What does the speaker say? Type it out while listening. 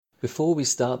Before we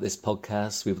start this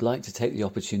podcast, we would like to take the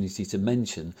opportunity to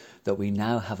mention that we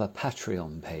now have a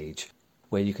Patreon page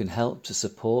where you can help to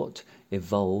support,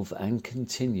 evolve and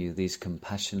continue these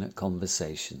compassionate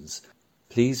conversations.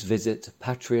 Please visit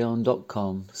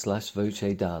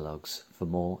patreon.com/Voce Dialogues for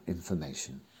more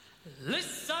information.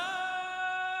 Listen!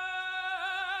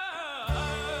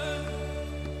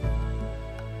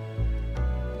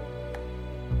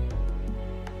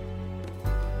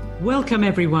 Welcome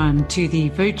everyone to the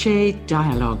Voce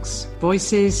Dialogues,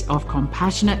 Voices of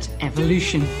Compassionate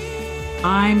Evolution.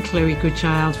 I'm Chloe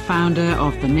Goodchild, founder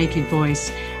of The Naked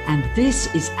Voice, and this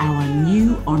is our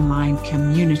new online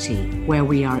community where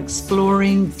we are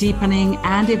exploring, deepening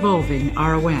and evolving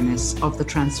our awareness of the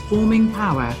transforming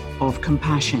power of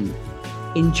compassion.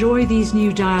 Enjoy these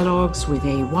new dialogues with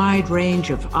a wide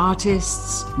range of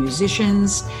artists,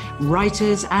 musicians,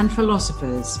 writers and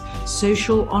philosophers,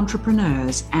 social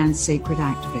entrepreneurs and sacred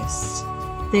activists.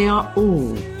 They are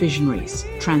all visionaries,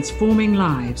 transforming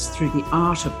lives through the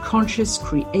art of conscious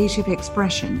creative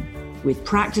expression with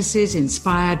practices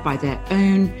inspired by their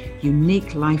own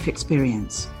unique life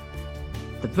experience.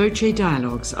 The Voce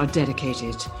Dialogues are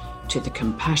dedicated to the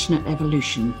compassionate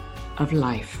evolution of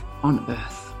life on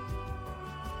Earth.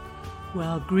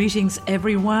 Well, greetings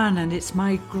everyone, and it's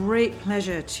my great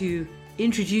pleasure to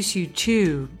introduce you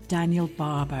to Daniel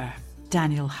Barber.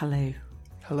 Daniel, hello.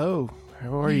 Hello,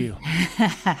 how are you?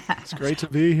 It's great to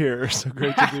be here. So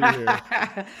great to be here.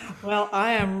 Well,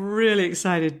 I am really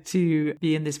excited to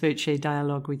be in this Voce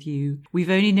dialogue with you. We've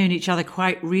only known each other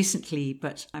quite recently,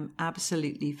 but I'm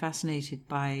absolutely fascinated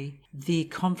by the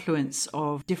confluence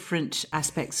of different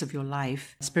aspects of your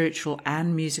life, spiritual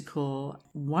and musical.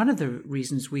 One of the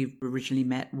reasons we originally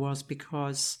met was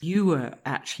because you were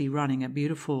actually running a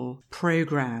beautiful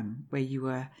program where you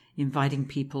were inviting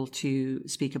people to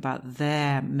speak about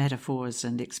their metaphors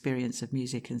and experience of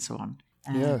music and so on.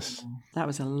 And yes. That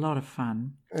was a lot of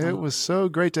fun. It was so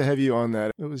great to have you on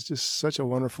that. It was just such a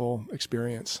wonderful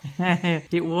experience.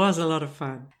 It was a lot of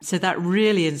fun. So that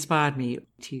really inspired me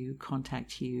to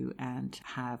contact you and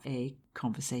have a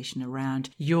conversation around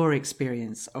your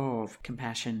experience of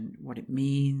compassion, what it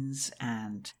means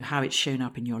and how it's shown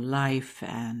up in your life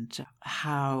and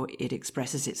how it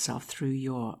expresses itself through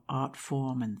your art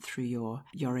form and through your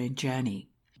own journey.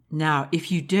 Now,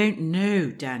 if you don't know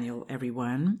Daniel,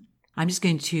 everyone, I'm just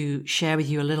going to share with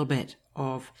you a little bit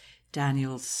of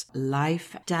Daniel's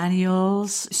life.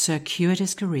 Daniel's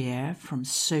circuitous career from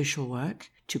social work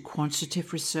to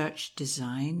quantitative research,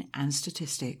 design and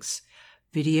statistics,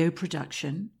 video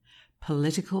production,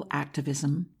 political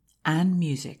activism and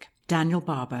music. Daniel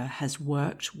Barber has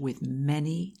worked with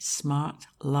many smart,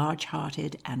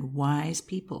 large-hearted and wise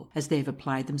people as they've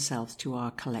applied themselves to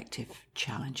our collective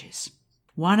challenges.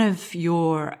 One of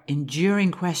your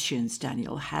enduring questions,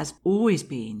 Daniel, has always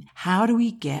been, how do we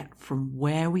get from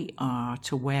where we are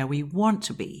to where we want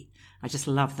to be? I just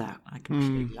love that. I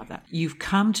completely love that. You've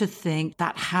come to think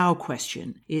that how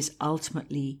question is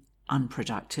ultimately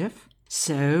unproductive.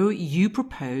 So you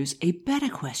propose a better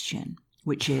question,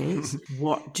 which is,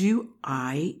 what do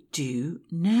I do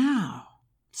now?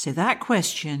 So that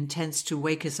question tends to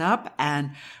wake us up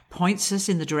and points us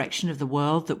in the direction of the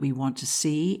world that we want to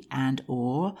see and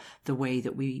or the way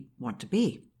that we want to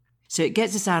be. So it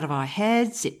gets us out of our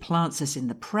heads, it plants us in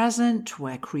the present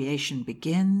where creation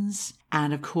begins.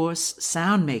 And of course,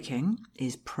 sound making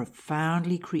is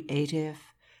profoundly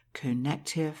creative,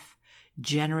 connective,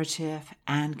 generative,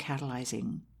 and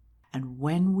catalyzing. And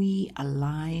when we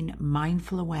align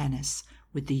mindful awareness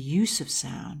with the use of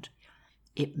sound,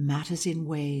 it matters in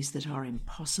ways that are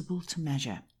impossible to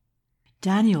measure.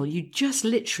 Daniel, you just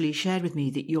literally shared with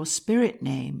me that your spirit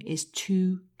name is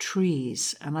Two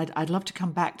Trees, and I'd love to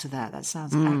come back to that. That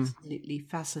sounds absolutely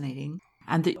fascinating.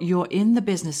 And that you're in the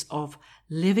business of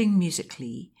living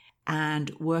musically and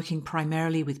working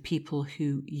primarily with people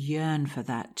who yearn for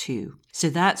that too. So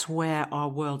that's where our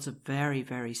worlds are very,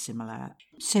 very similar.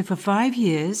 So for 5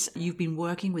 years, you've been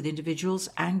working with individuals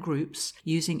and groups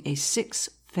using a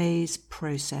 6-phase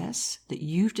process that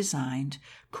you've designed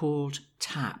called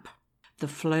TAP, the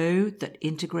flow that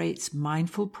integrates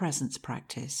mindful presence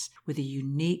practice with a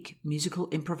unique musical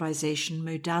improvisation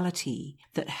modality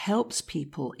that helps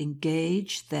people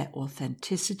engage their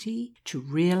authenticity to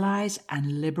realize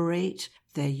and liberate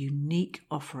their unique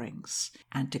offerings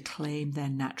and to claim their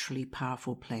naturally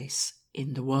powerful place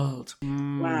in the world.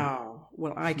 Wow.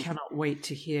 Well, I cannot wait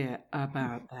to hear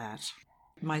about that.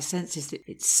 My sense is that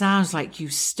it sounds like you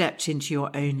stepped into your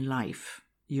own life,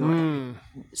 your own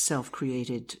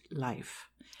self-created life.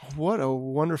 What a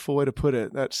wonderful way to put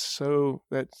it. That's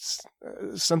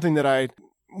something that I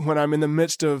when I'm in the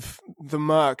midst of the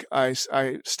muck, I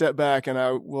step back and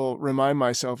I will remind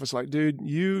myself, it's like, dude,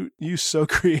 you so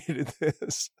created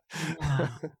this.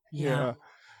 Yeah.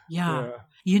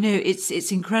 You know,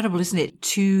 it's incredible, isn't it,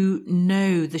 to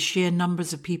know the sheer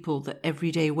numbers of people that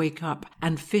every day wake up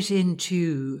and fit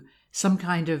into some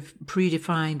kind of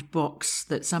predefined box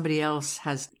that somebody else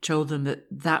has told them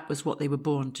that was what they were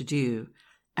born to do.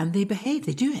 And they behave,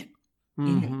 they do it. You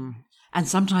know? And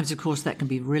sometimes, of course, that can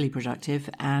be really productive.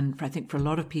 And I think for a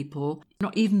lot of people,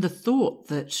 not even the thought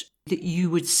that you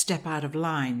would step out of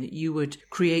line, that you would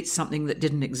create something that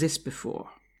didn't exist before.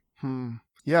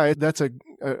 Yeah, that's a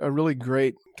really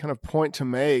great kind of point to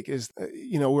make is,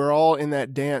 we're all in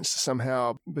that dance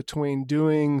somehow between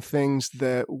doing things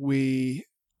that we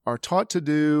are taught to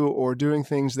do or doing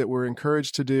things that we're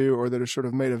encouraged to do or that are sort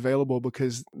of made available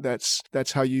because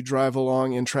that's how you drive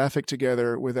along in traffic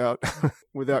together without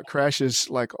crashes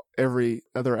like every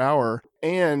other hour,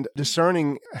 and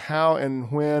discerning how and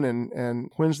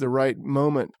when's the right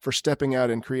moment for stepping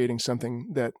out and creating something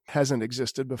that hasn't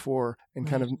existed before, and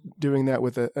kind of doing that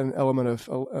with an element of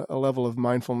a level of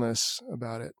mindfulness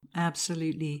about it.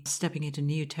 Absolutely. Stepping into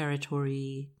new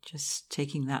territory, just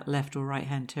taking that left or right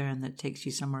hand turn that takes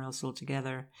you somewhere else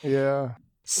altogether. Yeah.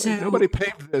 So nobody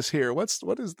paved this here. What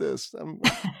is this? I'm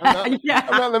not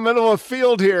in the middle of a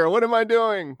field here. What am I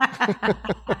doing?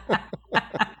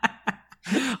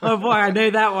 Oh boy, I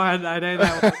know that one.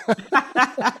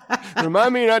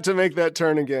 Remind me not to make that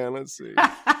turn again. Let's see.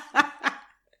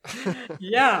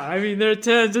 Yeah, I mean, there are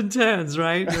turns and turns,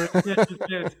 right?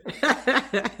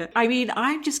 I mean,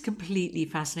 I'm just completely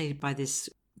fascinated by this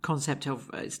concept of,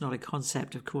 it's not a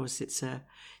concept, of course, it's a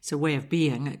way of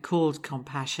being called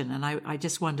compassion. And I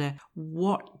just wonder,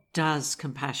 what does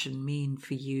compassion mean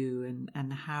for you,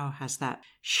 and how has that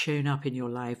shown up in your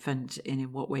life, and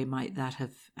in what way might that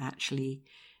have actually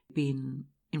been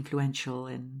influential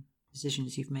in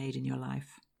decisions you've made in your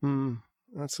life?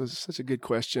 That's such a good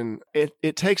question.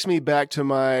 It takes me back to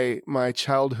my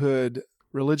childhood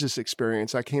religious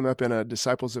experience. I came up in a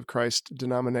Disciples of Christ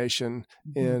denomination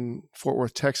in Fort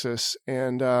Worth, Texas,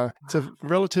 and it's a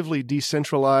relatively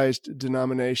decentralized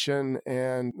denomination,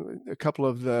 and a couple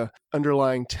of the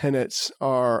underlying tenets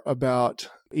are about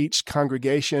each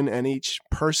congregation and each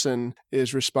person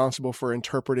is responsible for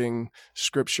interpreting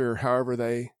Scripture however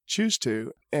they choose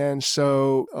to. And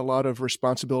so a lot of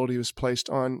responsibility was placed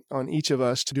on each of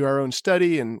us to do our own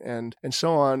study and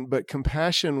so on. But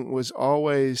compassion was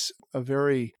always a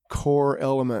very core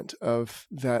element of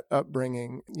that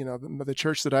upbringing. You know, the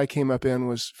church that I came up in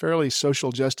was fairly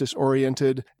social justice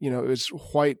oriented. You know, it was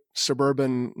white,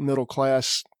 suburban, middle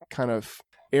class kind of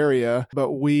area,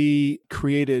 but we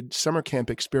created summer camp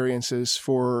experiences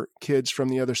for kids from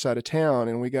the other side of town,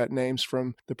 and we got names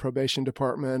from the probation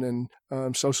department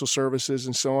and social services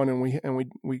and so on,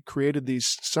 and we created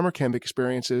these summer camp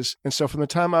experiences. And so from the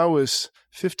time I was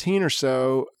 15 or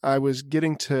so, I was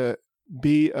getting to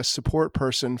be a support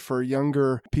person for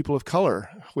younger people of color,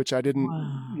 which I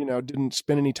didn't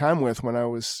spend any time with when I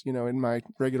was, in my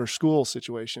regular school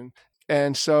situation.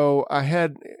 And so I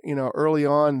had, early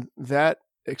on that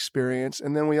experience.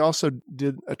 And then we also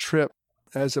did a trip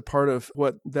as a part of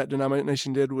what that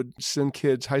denomination did, would send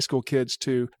high school kids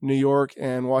to New York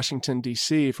and Washington,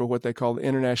 D.C. for what they call the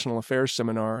International Affairs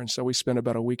Seminar. And so we spent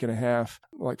about a week and a half,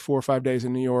 like 4 or 5 days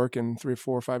in New York and 3 or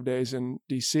 4 or 5 days in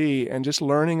D.C. and just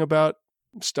learning about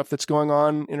stuff that's going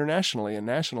on internationally and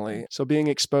nationally. So being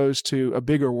exposed to a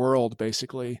bigger world,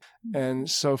 basically. And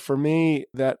so for me,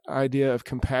 that idea of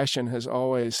compassion has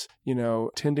always,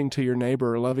 tending to your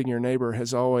neighbor, loving your neighbor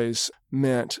has always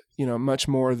meant, much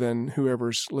more than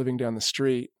whoever's living down the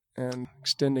street, and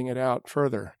extending it out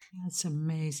further. That's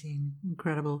amazing.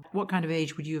 Incredible. What kind of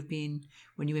age would you have been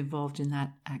when you were involved in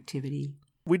that activity?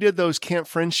 We did those camp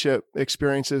friendship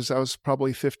experiences. I was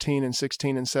probably 15 and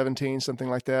 16 and 17, something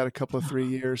like that, a couple of 3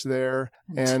 years there.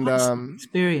 And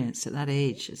experience at that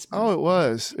age. It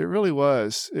was. It really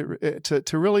was.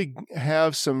 To really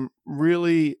have some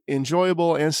really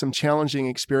enjoyable and some challenging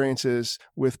experiences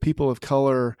with people of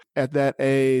color at that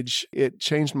age, it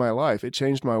changed my life. It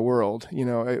changed my world.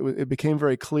 It became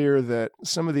very clear that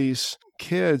some of these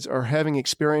kids are having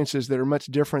experiences that are much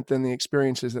different than the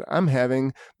experiences that I'm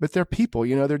having, but they're people,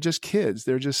 they're just kids.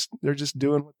 They're just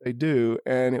doing what they do.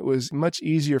 And it was much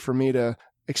easier for me to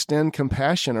extend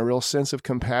compassion, a real sense of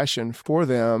compassion for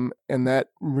them. And that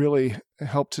really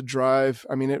helped to drive.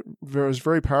 I mean, it was a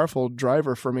very powerful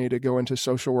driver for me to go into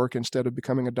social work instead of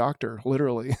becoming a doctor,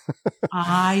 literally.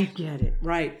 I get it.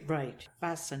 Right.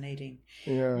 Fascinating.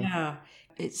 Yeah.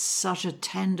 It's such a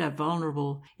tender,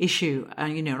 vulnerable issue.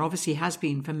 And, it obviously has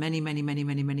been for many, many, many,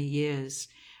 many, many years.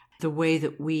 the way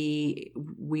that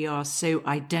we are so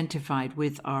identified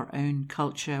with our own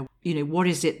culture. What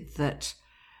is it that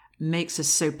makes us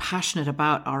so passionate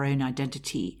about our own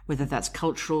identity, whether that's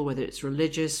cultural, whether it's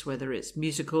religious, whether it's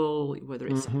musical, whether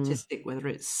it's artistic, whether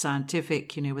it's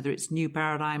scientific, whether it's new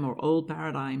paradigm or old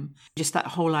paradigm. Just that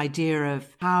whole idea of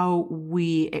how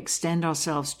we extend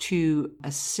ourselves to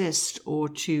assist or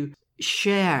to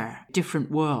share different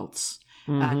worlds,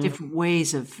 different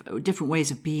ways of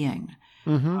being,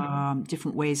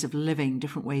 different ways of living,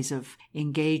 different ways of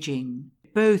engaging.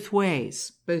 Both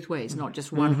ways, not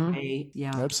just one way.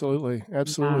 Yeah, absolutely.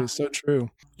 It's so true.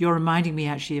 You're reminding me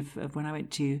actually of when I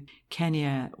went to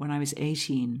Kenya when I was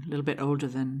 18, a little bit older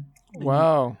than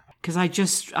wow. Because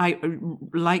I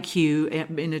like you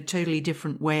in a totally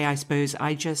different way, I suppose.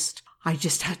 I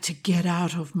just had to get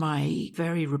out of my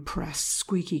very repressed,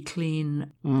 squeaky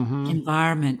clean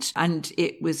environment. And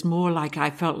it was more like I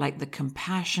felt like the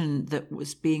compassion that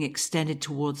was being extended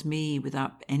towards me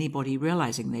without anybody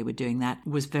realizing they were doing that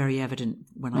was very evident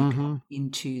when I got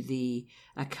into the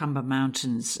Akamba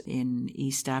Mountains in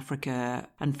East Africa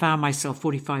and found myself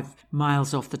 45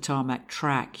 miles off the tarmac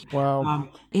track. Wow.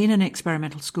 In an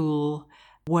experimental school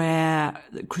where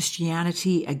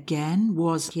Christianity again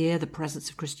was here, the presence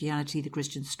of Christianity, the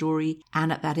Christian story.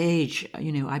 And at that age,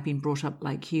 I've been brought up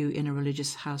like you in a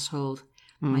religious household.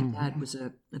 My dad was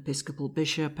an Episcopal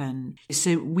bishop. And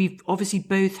so we've obviously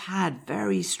both had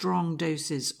very strong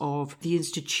doses of the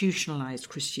institutionalized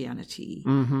Christianity.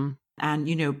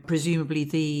 And, presumably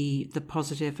the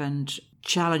positive and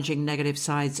challenging negative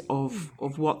sides of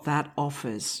what that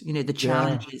offers, the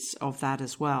challenges of that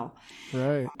as well.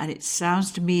 Right. And it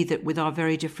sounds to me that with our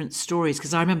very different stories,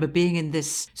 because I remember being in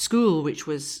this school, which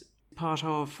was part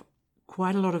of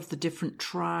quite a lot of the different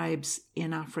tribes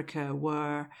in Africa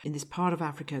were, in this part of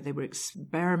Africa, they were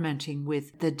experimenting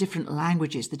with the different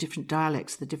languages, the different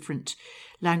dialects, the different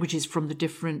languages from the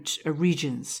different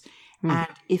regions. And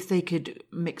if they could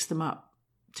mix them up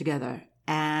together,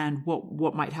 and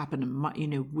what might happen,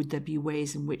 and would there be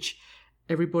ways in which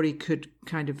everybody could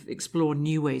kind of explore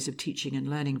new ways of teaching and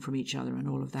learning from each other and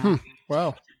all of that.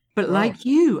 Wow. But like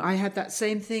you, I had that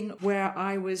same thing where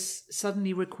I was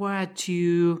suddenly required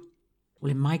to,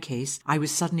 well, in my case, I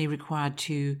was suddenly required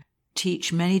to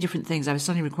teach many different things. I was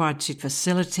suddenly required to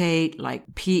facilitate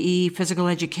like PE, physical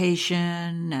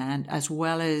education, and as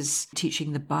well as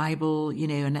teaching the Bible,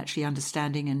 and actually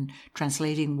understanding and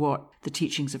translating what the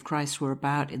teachings of Christ were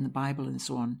about in the Bible and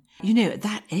so on. At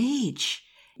that age,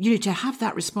 to have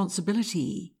that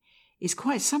responsibility is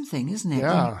quite something, isn't it?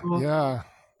 Yeah.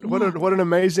 What an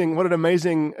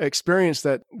amazing experience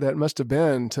that must have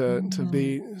been to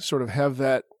be sort of have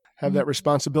that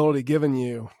responsibility given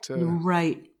you to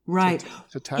Right.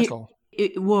 To tackle.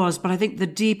 It was, but I think the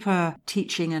deeper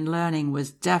teaching and learning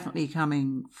was definitely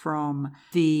coming from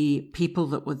the people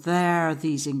that were there,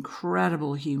 these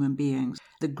incredible human beings.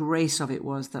 The grace of it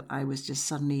was that I was just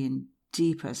suddenly in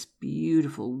deepest,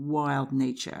 beautiful, wild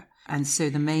nature. And so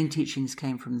the main teachings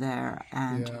came from there.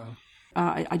 And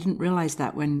I didn't realize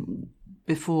that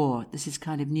before. This is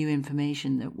kind of new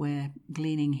information that we're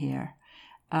gleaning here.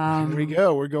 Here we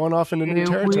go. We're going off into new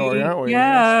territory, aren't we?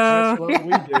 Yeah. That's what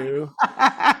we do.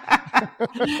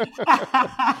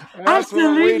 That's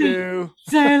Absolutely. what we do.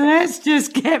 So let's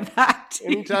just get back to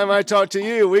Anytime I talk to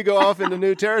you, we go off into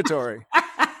new territory.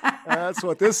 That's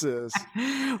what this is.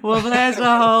 Well, there's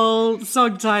a whole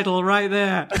song title right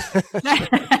there.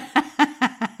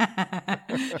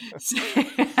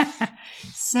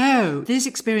 So this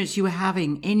experience you were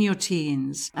having in your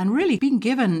teens and really being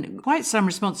given quite some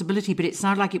responsibility, but it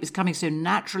sounded like it was coming so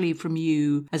naturally from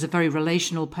you as a very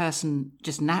relational person,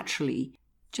 just naturally.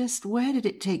 Just where did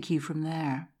it take you from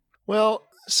there? Well,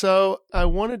 so I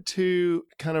wanted to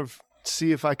kind of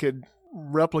see if I could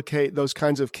replicate those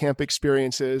kinds of camp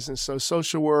experiences. And so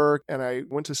social work, and I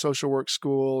went to social work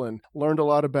school and learned a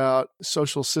lot about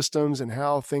social systems and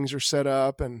how things are set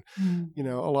up, and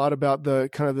a lot about the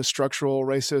kind of the structural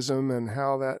racism and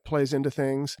how that plays into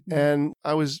things. And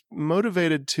I was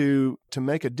motivated to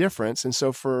make a difference. And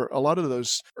so for a lot of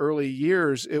those early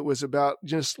years, it was about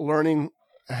just learning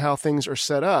how things are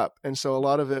set up. And so a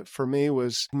lot of it for me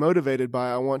was motivated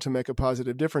by, I want to make a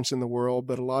positive difference in the world.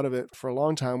 But a lot of it for a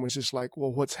long time was just like,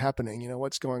 well, what's happening?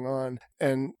 What's going on?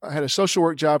 And I had a social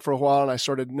work job for a while, and I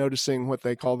started noticing what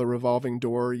they call the revolving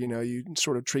door. You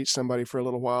sort of treat somebody for a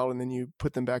little while, and then you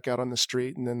put them back out on the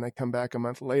street, and then they come back a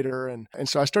month later. And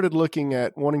so I started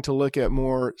wanting to look at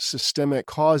more systemic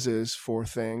causes for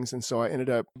things. And so I ended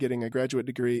up getting a graduate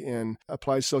degree in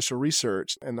applied social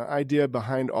research. And the idea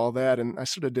behind all that, and I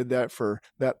sort of did that for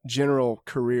that general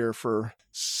career for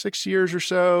 6 years or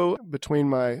so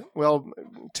between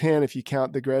 10 if you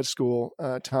count the grad school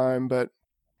time. But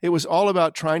it was all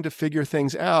about trying to figure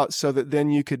things out so that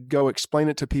then you could go explain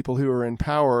it to people who are in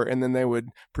power, and then they would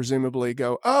presumably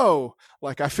go, oh,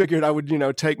 like I figured I would,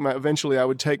 eventually I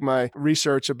would take my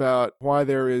research about why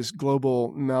there is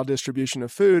global maldistribution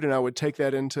of food, and I would take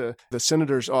that into the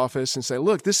senator's office and say,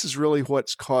 look, this is really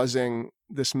what's causing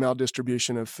this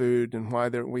maldistribution of food and why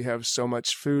we have so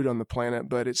much food on the planet,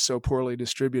 but it's so poorly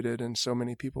distributed and so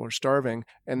many people are starving.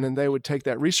 And then they would take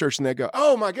that research and they'd go,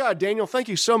 oh my God, Daniel, thank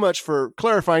you so much for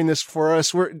clarifying this for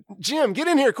us. Jim, get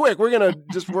in here quick. We're going to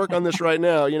just work on this right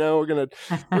now. We're going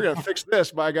to fix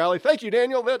this, by golly. Thank you,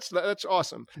 Daniel. That's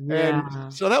awesome. Yeah.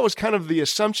 And so that was kind of the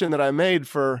assumption that I made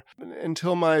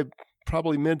until my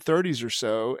probably mid 30s or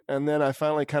so. And then I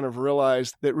finally kind of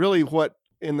realized that really what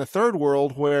in the third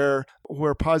world where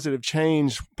positive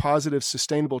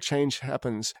sustainable change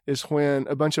happens is when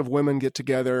a bunch of women get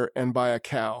together and buy a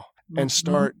cow and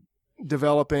start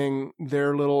developing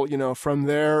their little, from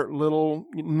their little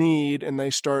need, and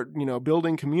they start,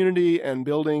 building community and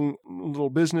building little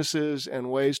businesses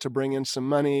and ways to bring in some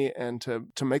money and to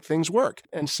make things work.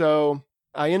 And so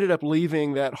I ended up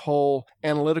leaving that whole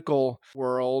analytical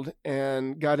world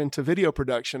and got into video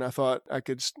production. I thought I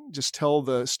could just tell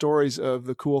the stories of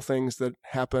the cool things that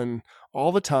happen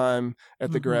all the time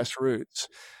at the grassroots.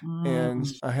 And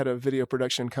I had a video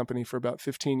production company for about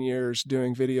 15 years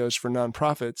doing videos for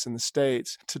nonprofits in the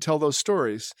States to tell those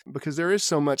stories, because there is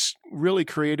so much really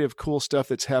creative, cool stuff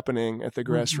that's happening at the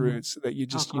grassroots that you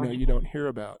just, you don't hear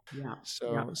about. Yeah.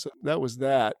 So that was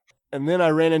that. And then I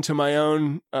ran into my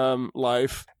own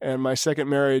life, and my second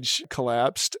marriage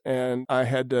collapsed, and I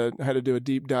had to do a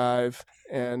deep dive.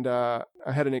 And I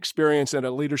had an experience at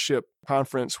a leadership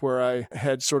conference where I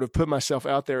had sort of put myself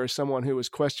out there as someone who was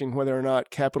questioning whether or not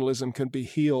capitalism could be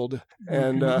healed.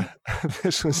 And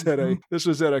this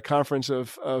was at a conference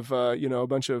of a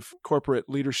bunch of corporate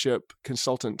leadership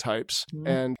consultant types.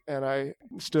 And I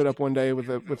stood up one day with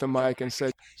a mic and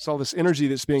said, "It's all this energy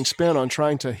that's being spent on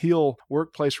trying to heal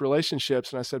workplace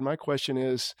relationships." And I said, "My question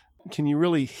is, can you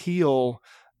really heal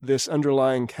this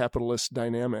underlying capitalist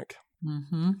dynamic?"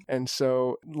 And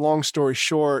so, long story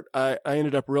short, I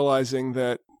ended up realizing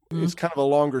that it's kind of a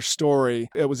longer story.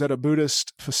 It was at a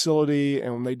Buddhist facility,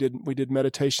 and we did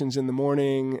meditations in the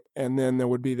morning, and then there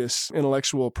would be this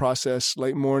intellectual process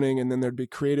late morning, and then there'd be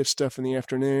creative stuff in the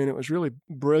afternoon. It was really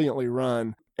brilliantly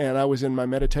run. And I was in my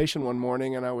meditation one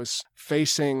morning, and I was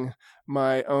facing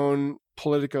my own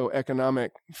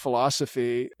politico-economic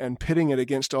philosophy and pitting it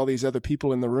against all these other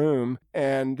people in the room.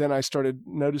 And then I started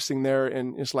noticing there,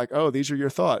 and it's like, oh, these are your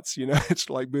thoughts.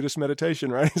 It's like Buddhist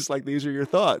meditation, right? It's like, these are your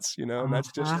thoughts, and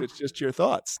it's just your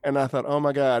thoughts. And I thought, oh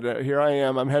my God, here I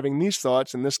am. I'm having these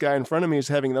thoughts, and this guy in front of me is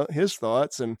having his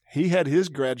thoughts, and he had his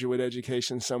graduate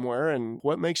education somewhere. And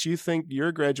what makes you think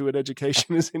your graduate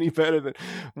education is any better than,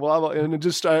 and it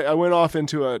just, I went off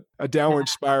into a downward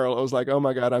spiral. I was like, oh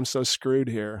my God, I'm so screwed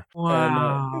here. Wow.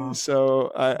 And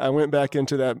so I went back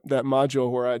into that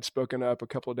module where I'd spoken up a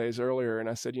couple of days earlier, and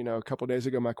I said, a couple of days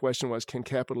ago, my question was, can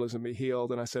capitalism be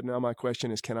healed? And I said, now my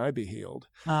question is, can I be healed?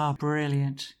 Oh,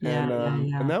 brilliant.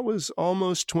 And that was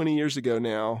almost 20 years ago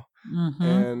now.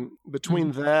 And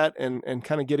between that and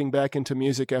kind of getting back into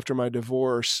music after my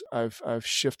divorce, I've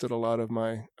shifted a lot of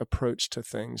my approach to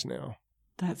things now.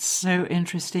 That's so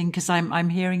interesting, because I'm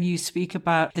hearing you speak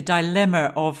about the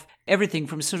dilemma of everything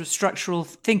from sort of structural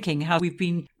thinking, how we've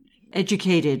been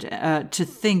educated to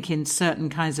think in certain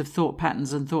kinds of thought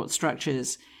patterns and thought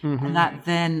structures. And that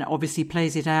then obviously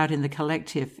plays it out in the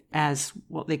collective as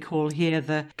what they call here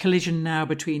the collision now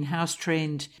between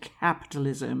house-trained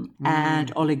capitalism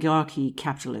and oligarchy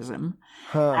capitalism,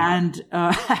 and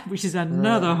which is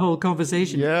another whole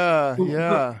conversation. Yeah.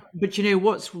 But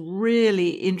what's really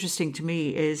interesting to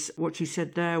me is what you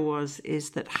said there is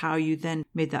that how you then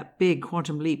made that big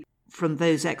quantum leap from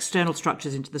those external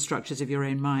structures into the structures of your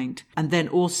own mind. And then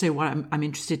also what I'm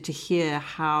interested to hear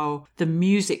how the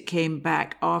music came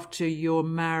back after your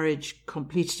marriage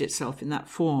completed itself in that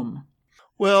form.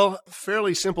 Well,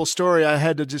 fairly simple story. I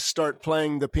had to just start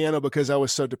playing the piano because I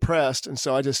was so depressed. And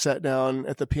so I just sat down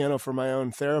at the piano for my own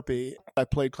therapy. I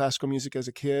played classical music as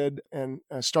a kid, and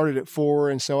I started at 4.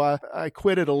 And so I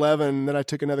quit at 11. Then I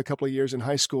took another couple of years in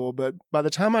high school. But by the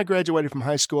time I graduated from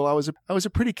high school, I was a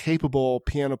pretty capable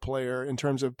piano player in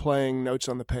terms of playing notes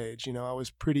on the page. I was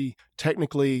pretty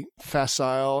technically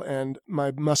facile, and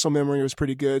my muscle memory was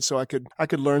pretty good. So I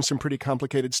could learn some pretty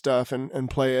complicated stuff and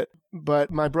play it.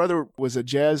 But my brother was a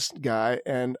jazz guy,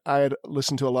 and I had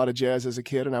listened to a lot of jazz as a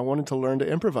kid, and I wanted to learn to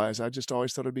improvise. I just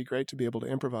always thought it'd be great to be able to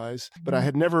improvise, but I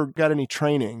had never got any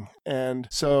training. And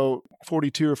so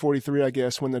 42 or 43, I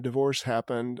guess, when the divorce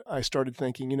happened, I started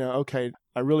thinking, okay,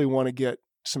 I really want to get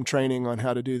some training on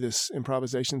how to do this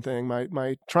improvisation thing.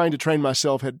 My trying to train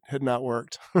myself had not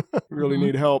worked. Really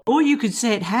need help. Or you could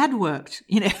say it had worked.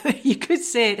 You could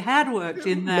say it had worked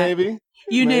in that. Maybe.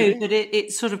 You know that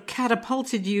it sort of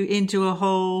catapulted you into a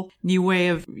whole new way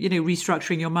of,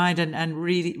 restructuring your mind and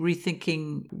really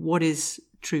rethinking what is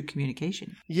true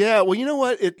communication. Yeah, well, you know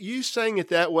what? You saying it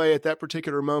that way at that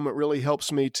particular moment really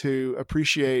helps me to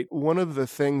appreciate one of the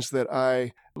things that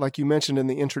like you mentioned in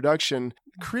the introduction,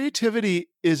 creativity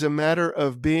is a matter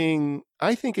of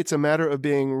I think it's a matter of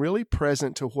being really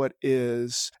present to what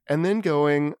is and then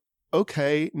going,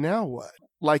 okay, now what?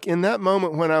 Like in that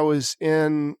moment when I was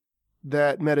in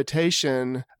that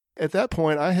meditation, at that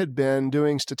point, I had been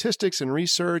doing statistics and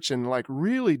research and like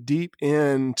really deep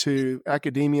into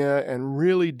academia and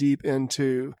really deep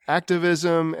into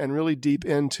activism and really deep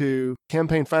into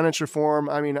campaign finance reform.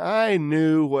 I mean, I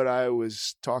knew what I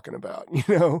was talking about,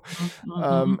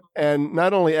 and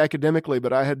not only academically,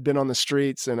 but I had been on the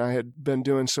streets and I had been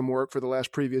doing some work for the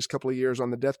previous couple of years on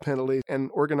the death penalty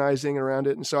and organizing around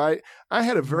it. And so I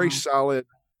had a very solid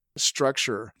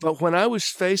structure. But when I was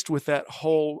faced with that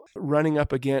whole running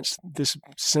up against this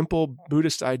simple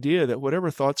Buddhist idea that whatever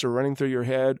thoughts are running through your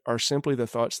head are simply the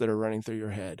thoughts that are running through your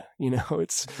head,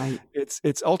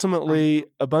 it's ultimately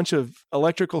a bunch of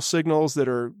electrical signals that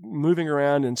are moving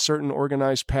around in certain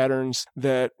organized patterns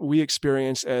that we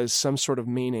experience as some sort of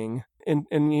meaning. And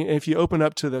if you open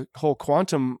up to the whole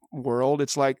quantum world,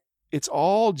 it's like, it's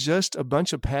all just a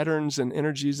bunch of patterns and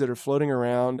energies that are floating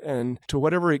around. And to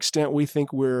whatever extent we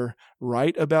think we're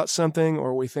right about something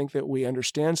or we think that we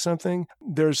understand something,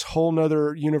 there's whole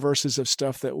nother universes of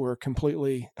stuff that we're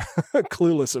completely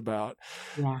clueless about.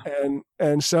 Yeah.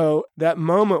 And so that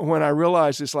moment when I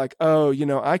realized it's like,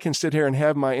 I can sit here and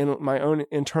have my own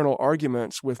internal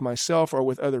arguments with myself or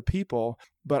with other people,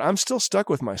 but I'm still stuck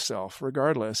with myself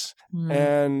regardless.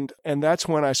 And that's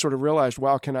when I sort of realized,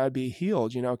 wow, can I be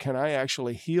healed? Can I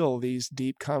actually heal these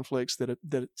deep conflicts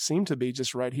that seem to be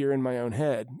just right here in my own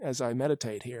head as I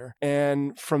meditate here?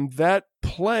 And from that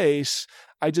place,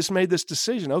 I just made this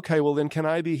decision. Okay, well then can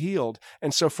I be healed?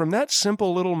 And so from that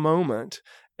simple little moment,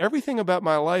 everything about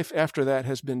my life after that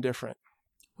has been different.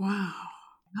 Wow.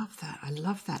 I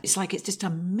love that. It's like, it's just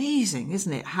amazing,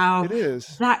 isn't it? How it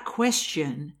is. That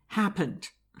question happened.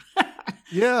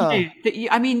 Yeah.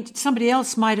 Somebody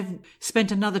else might have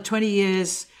spent another 20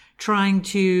 years trying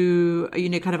to,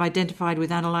 kind of identified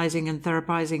with analyzing and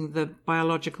therapizing the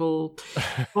biological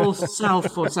false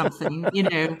self or something,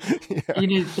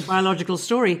 the biological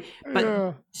story.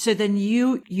 But so then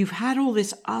you've had all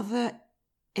this other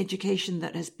education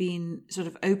that has been sort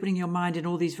of opening your mind in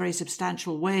all these very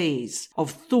substantial ways of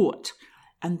thought.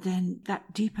 And then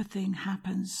that deeper thing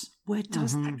happens. Where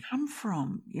does that come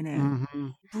from?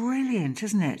 Brilliant,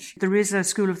 isn't it? There is a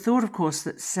school of thought, of course,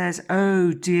 that says,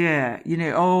 oh dear,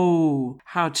 oh,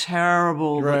 how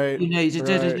terrible. Right.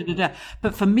 Right.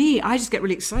 But for me, I just get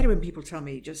really excited when people tell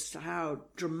me just how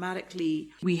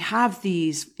dramatically we have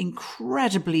these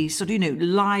incredibly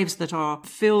lives that are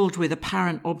filled with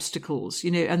apparent obstacles,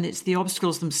 and it's the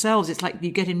obstacles themselves. It's like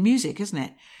you get in music, isn't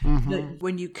it? That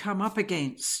when you come up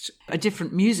against a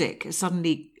different music, it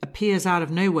suddenly appears out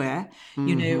of nowhere,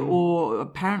 or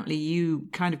apparently you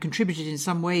kind of contributed in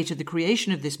some way to the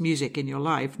creation of this music in your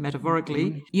life,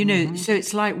 metaphorically, so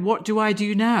it's like, what do I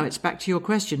do now? It's back to your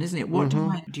question, isn't it? What do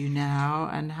I do now,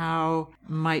 and how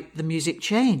might the music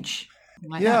change?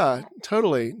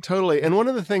 Totally. And one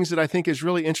of the things that I think is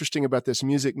really interesting about this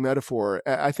music metaphor,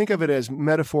 I think of it as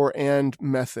metaphor and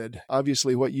method.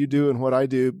 Obviously, what you do and what I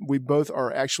do, we both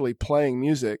are actually playing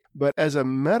music. But as a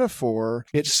metaphor,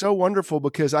 it's so wonderful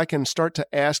because I can start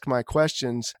to ask my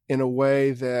questions in a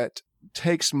way that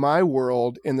takes my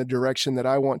world in the direction that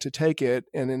I want to take it.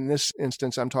 And in this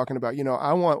instance, I'm talking about,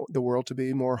 I want the world to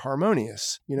be more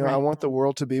harmonious. Right. I want the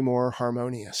world to be more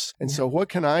harmonious. And so what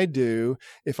can I do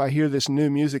if I hear this new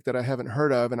music that I haven't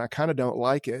heard of and I kind of don't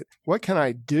like it? What can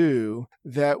I do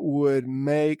that would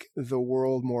make the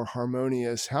world more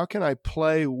harmonious? How can I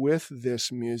play with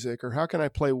this music, or how can I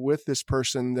play with this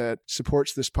person that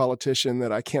supports this politician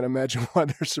that I can't imagine why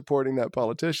they're supporting that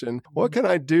politician? What can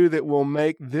I do that will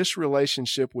make this relationship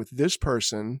with this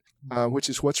person, which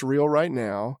is what's real right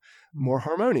now, more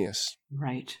harmonious?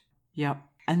 Right. Yep.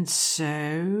 And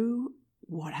so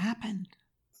what happened?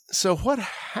 So what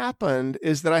happened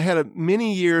is that I had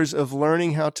many years of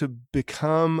learning how to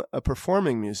become a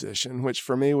performing musician, which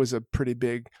for me was a pretty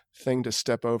big thing to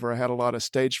step over. I had a lot of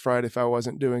stage fright if I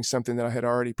wasn't doing something that I had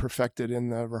already perfected in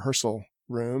the rehearsal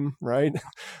room, right?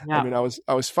 Yeah. I mean, I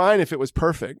was fine if it was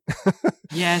perfect.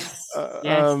 Yes.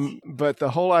 Yes. But the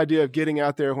whole idea of getting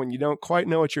out there when you don't quite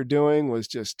know what you're doing was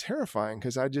just terrifying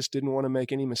because I just didn't want to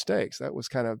make any mistakes. That was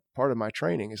kind of part of my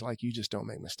training is like, you just don't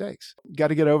make mistakes. Got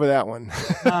to get over that one.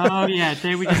 Oh, yeah.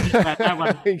 There we just about that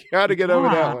one. Got to get over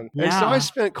that one. Yeah. And so I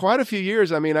spent quite a few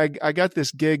years. I mean, I got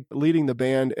this gig leading the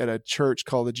band at a church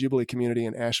called the Jubilee Community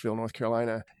in Asheville, North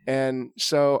Carolina. And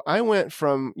so I went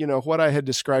from, what I had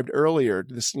described earlier,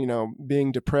 this,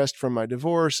 being depressed from my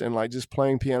divorce and like just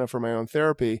playing piano for my own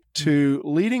therapy to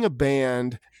leading a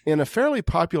band in a fairly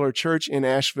popular church in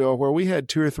Asheville where we had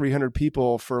 200 or 300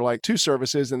 people for like 2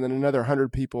 services and then another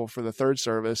 100 people for the 3rd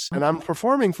service. And I'm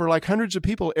performing for like hundreds of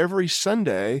people every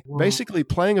Sunday, basically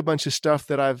playing a bunch of stuff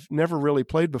that I've never really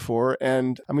played before.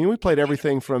 And I mean, we played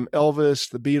everything from Elvis,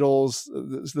 the Beatles,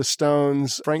 the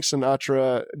Stones, Frank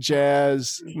Sinatra,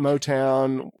 jazz,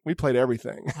 Motown. We played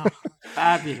everything. Oh,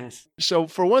 fabulous. So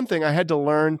for one thing, I had to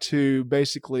learn to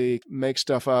basically make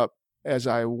stuff up as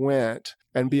I went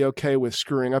and be okay with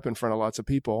screwing up in front of lots of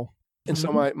people. And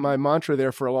so my mantra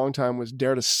there for a long time was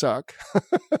dare to suck.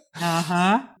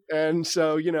 Uh-huh. And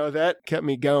so, that kept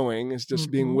me going is just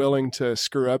being willing to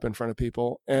screw up in front of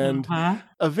people. And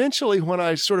eventually when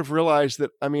I sort of realized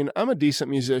that, I mean, I'm a decent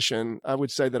musician, I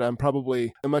would say that I'm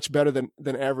probably a much better than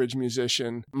average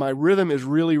musician. My rhythm is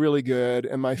really, really good.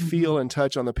 And my feel and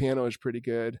touch on the piano is pretty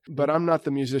good. But I'm not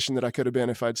the musician that I could have been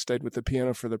if I'd stayed with the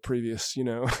piano for the previous,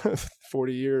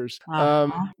 40 years.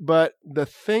 But the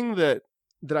thing that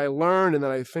I learned and that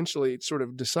I eventually sort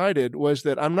of decided was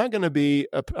that I'm not going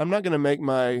to make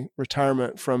my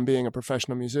retirement from being a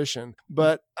professional musician,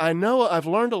 but I know I've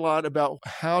learned a lot about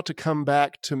how to come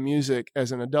back to music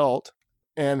as an adult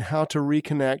and how to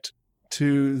reconnect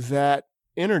to that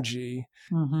energy.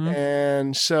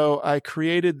 And so I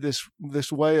created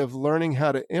this way of learning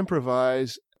how to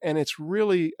improvise, and it's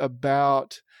really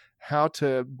about how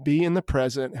to be in the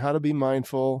present, how to be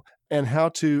mindful, and how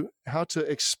to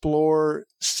explore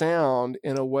sound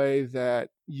in a way that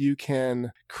you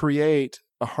can create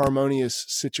a harmonious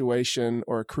situation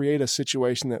or create a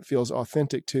situation that feels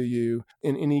authentic to you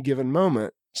in any given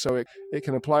moment. So it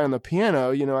can apply on the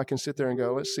piano. I can sit there and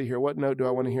go, let's see here, what note do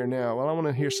I want to hear now? Well, I want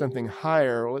to hear something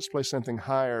higher. Well, let's play something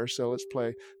higher. So let's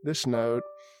play this note.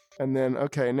 And then,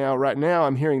 okay, right now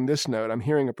I'm hearing this note. I'm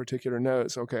hearing a particular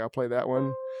note. So, okay, I'll play that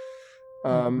one.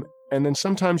 And then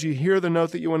sometimes you hear the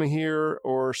note that you want to hear,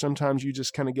 or sometimes you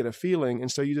just kind of get a feeling.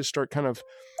 And so you just start kind of,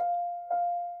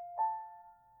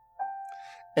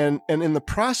 and in the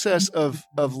process of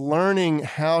learning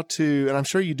how to, and I'm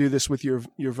sure you do this with your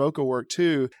vocal work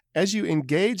too, as you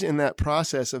engage in that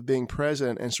process of being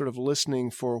present and sort of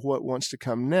listening for what wants to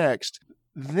come next,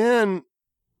 then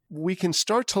we can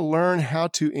start to learn how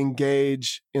to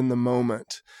engage in the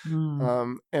moment.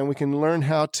 And we can learn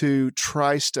how to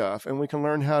try stuff, and we can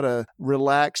learn how to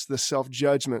relax the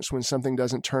self-judgments when something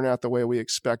doesn't turn out the way we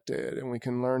expected. And we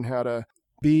can learn how to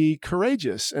be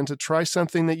courageous and to try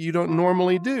something that you don't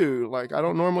normally do. Like, I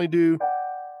don't normally do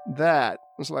that.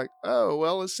 It's like, oh,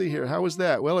 well, let's see here. How was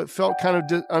that? Well, it felt kind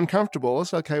of uncomfortable.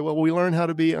 It's okay. Well, we learn how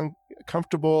to be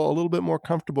comfortable, a little bit more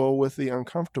comfortable with the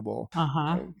uncomfortable.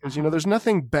 Because, there's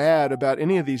nothing bad about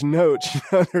any of these notes.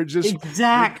 They're just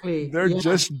they're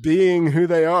just being who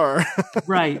they are.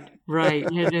 Right.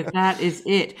 That is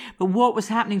it. But what was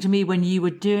happening to me when you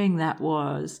were doing that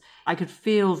was I could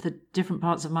feel the different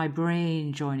parts of my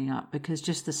brain joining up, because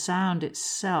just the sound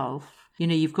itself,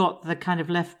 you've got the kind of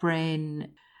left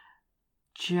brain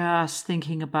just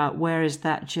thinking about where is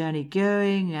that journey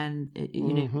going, and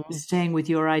staying with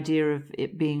your idea of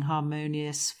it being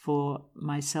harmonious for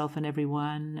myself and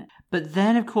everyone. But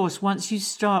then, of course, once you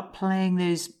start playing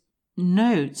those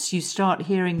notes, you start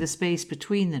hearing the space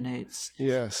between the notes.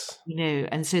 Yes.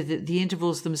 And so that the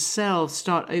intervals themselves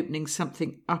start opening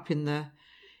something up in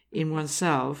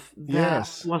oneself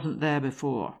that wasn't there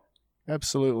before.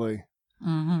 Absolutely.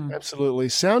 Absolutely.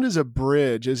 Sound is a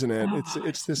bridge, isn't it?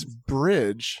 It's this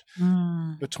bridge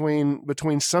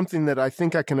between something that I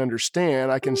think I can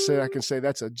understand. I can say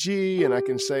that's a G, and I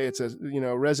can say it's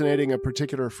resonating a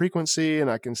particular frequency,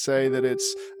 and I can say that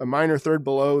it's a minor third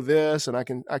below this, and I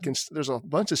can there's a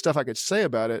bunch of stuff I could say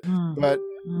about it, but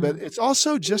it's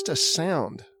also just a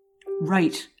sound.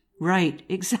 Right,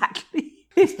 exactly.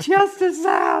 It's just a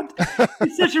sound.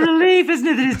 It's such a relief, isn't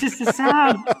it, that it's just a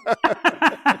sound?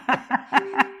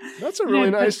 That's a really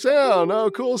nice sound.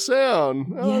 Oh, cool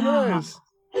sound. Oh, nice.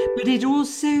 But it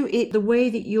also, the way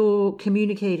that you're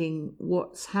communicating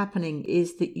what's happening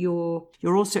is that you're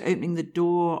also opening the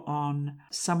door on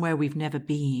somewhere we've never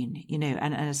been,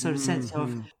 and a sort of sense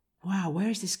of, wow, where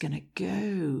is this going to go?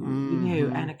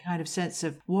 And a kind of sense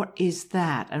of what is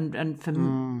that? And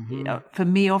for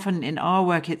me, often in our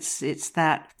work, it's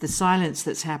that the silence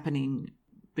that's happening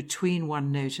between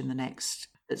one note and the next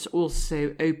that's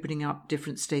also opening up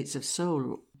different states of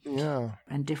soul,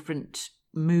 and different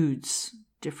moods,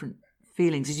 different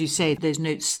feelings. As you say, those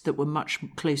notes that were much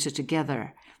closer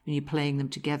together, when you're playing them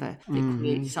together, they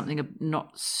create something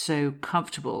not so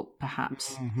comfortable,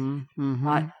 perhaps,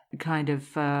 but kind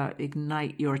of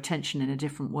ignite your attention in a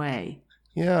different way.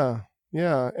 Yeah.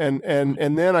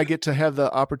 And then I get to have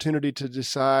the opportunity to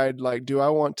decide, like, do I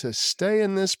want to stay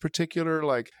in this particular,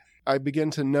 like, I begin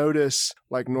to notice,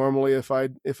 like, normally if I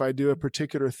do a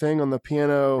particular thing on the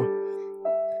piano,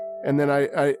 and then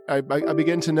I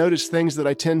begin to notice things that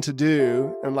I tend to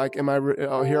do, and like,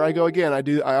 here I go again.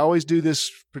 I always do this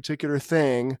particular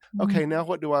thing. Okay, now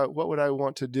what would I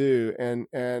want to do? And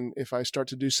if I start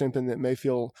to do something that may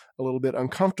feel a little bit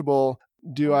uncomfortable,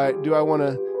 do I want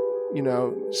to,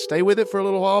 stay with it for a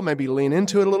little while, maybe lean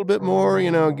into it a little bit more,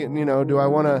 do I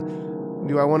want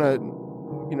to,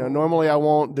 normally I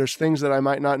won't, there's things that I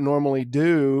might not normally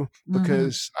do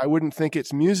because I wouldn't think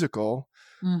it's musical.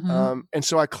 And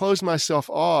so I closed myself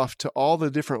off to all the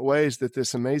different ways that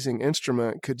this amazing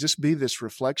instrument could just be this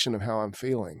reflection of how I'm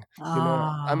feeling.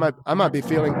 I might be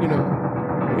feeling,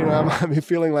 I might be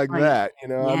feeling like that,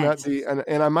 I might be,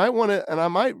 and I might want to, and I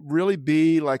might really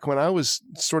be like, when I was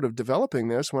sort of developing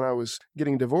this, when I was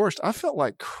getting divorced, I felt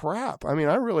like crap. I mean,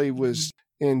 I really was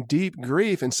in deep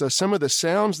grief. And so some of the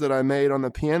sounds that I made on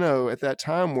the piano at that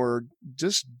time were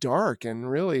just dark and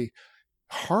really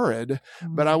horrid,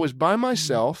 but I was by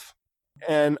myself,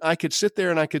 and I could sit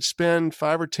there and I could spend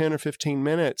 5 or 10 or 15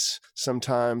 minutes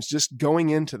sometimes just going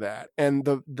into that. And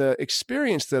the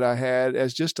experience that I had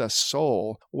as just a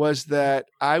soul was that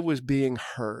I was being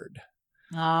heard.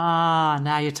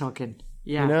 Now you're talking.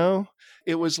 Yeah.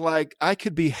 It was like I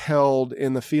could be held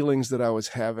in the feelings that I was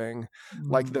having.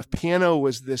 Like the piano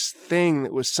was this thing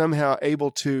that was somehow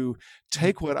able to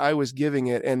take what I was giving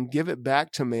it and give it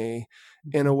back to me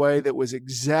in a way that was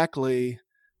exactly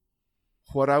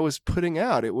what I was putting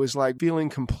out. It was like feeling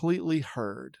completely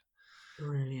heard.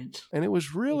 Brilliant. And it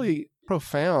was really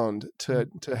profound to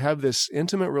have this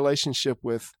intimate relationship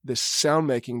with this sound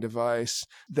making device,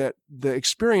 that the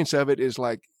experience of it is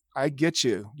like, I get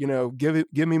you,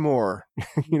 give me more,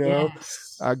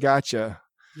 Yes. I gotcha.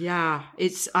 Yeah,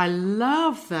 I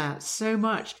love that so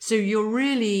much. So you're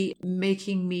really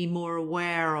making me more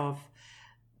aware of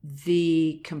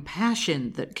the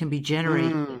compassion that can be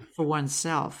generated for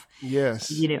oneself.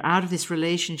 Yes. Out of this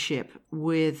relationship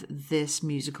with this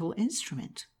musical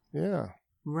instrument. Yeah.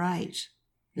 Right.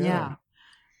 Yeah.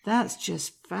 That's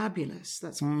just fabulous.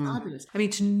 That's fabulous. I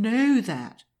mean, to know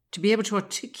that, to be able to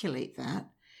articulate that,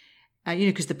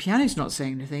 because the piano's not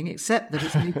saying anything except that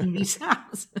it's making these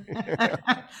sounds.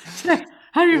 So,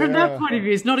 from that point of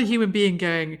view, it's not a human being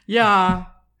going,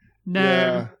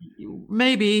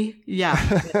 maybe,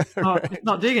 it's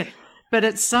not doing it. But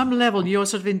at some level, you're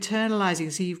sort of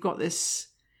internalizing. So you've got this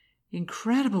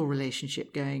incredible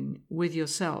relationship going with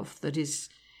yourself that is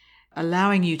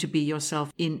allowing you to be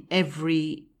yourself in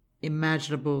every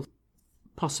imaginable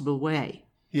possible way.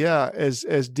 Yeah, as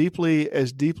deeply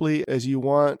as you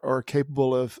want or are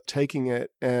capable of taking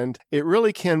it. And it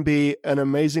really can be an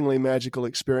amazingly magical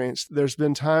experience. There's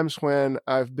been times when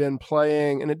I've been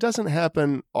playing, and it doesn't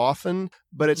happen often,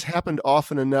 but it's happened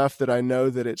often enough that I know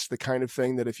that it's the kind of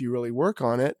thing that if you really work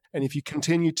on it, and if you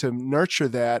continue to nurture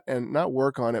that, and not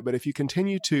work on it, but if you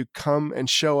continue to come and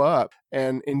show up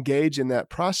and engage in that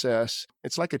process,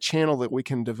 it's like a channel that we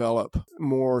can develop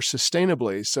more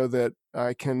sustainably so that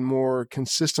I can more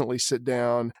consistently sit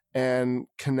down and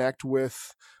connect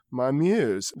with my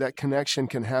muse. That connection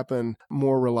can happen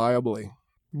more reliably.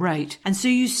 Right. And so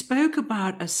you spoke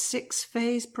about a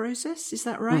 6-phase process, is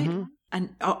that right? Mm-hmm.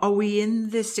 And are we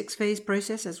in this 6-phase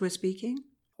process as we're speaking?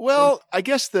 Well, I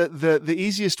guess the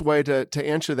easiest way to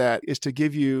answer that is to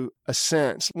give you a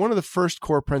sense. One of the first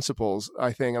core principles,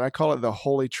 I think, and I call it the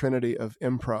Holy Trinity of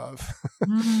improv.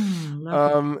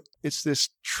 It's this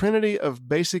trinity of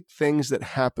basic things that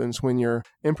happens when you're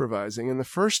improvising. And the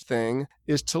first thing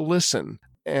is to listen.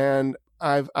 And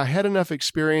I had enough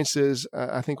experiences,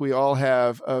 I think we all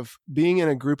have, of being in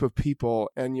a group of people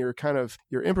and you're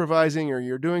improvising or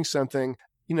you're doing something.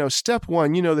 Step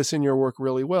one, this in your work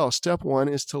really well. Step one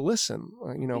is to listen.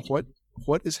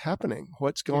 what is happening?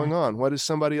 What's going on? What is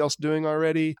somebody else doing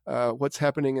already? What's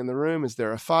happening in the room? Is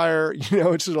there a fire?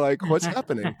 It's like, what's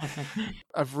happening?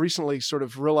 I've recently sort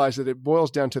of realized that it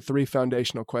boils down to 3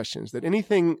 foundational questions, that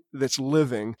anything that's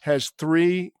living has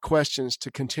 3 questions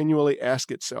to continually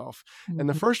ask itself. And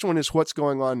the first one is, what's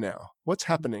going on now? What's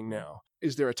happening now?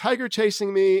 Is there a tiger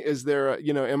chasing me? Is there,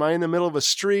 am I in the middle of a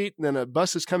street and then a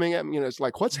bus is coming at me? It's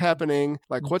like, what's happening?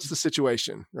 Like, what's the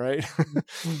situation, right?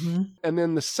 And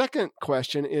then the second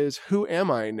question is, who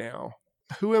am I now?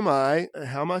 Who am I?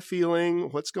 How am I feeling?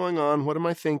 What's going on? What am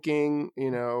I thinking?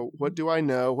 What do I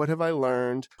know? What have I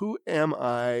learned? Who am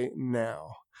I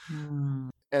now?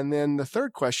 And then the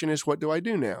third question is, what do I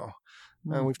do now?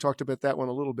 And we've talked about that one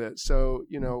a little bit. So,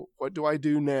 what do I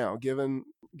do now, given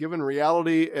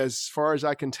reality as far as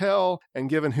I can tell, and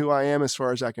given who I am as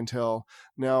far as I can tell?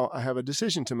 Now I have a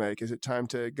decision to make. Is it time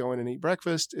to go in and eat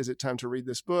breakfast? Is it time to read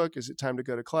this book? Is it time to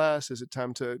go to class? Is it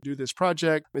time to do this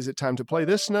project? Is it time to play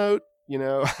this note?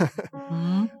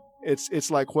 It's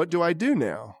like, what do I do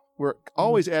now? We're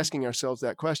always asking ourselves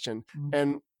that question.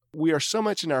 And we are so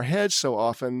much in our heads so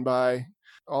often by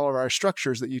all of our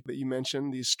structures that you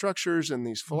mentioned, these structures and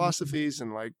these philosophies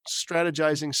and like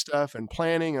strategizing stuff and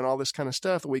planning and all this kind of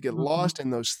stuff. We get lost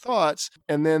in those thoughts.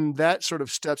 And then that sort of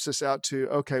steps us out to,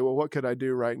 okay, well, what could I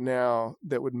do right now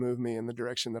that would move me in the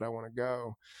direction that I want to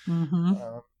go?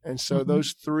 And so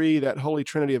those 3, that holy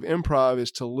trinity of improv,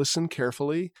 is to listen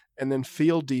carefully and then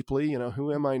feel deeply.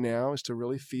 Who am I now? Is to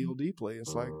really feel deeply.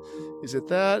 It's like, is it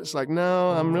that? It's like,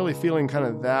 no, I'm really feeling kind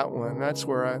of that one. That's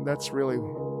really,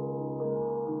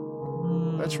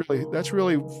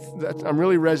 I'm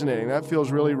really resonating. That feels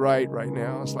really right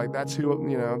now. It's like, that's who,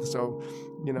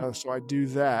 so I do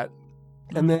that.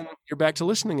 And then you're back to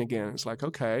listening again. It's like,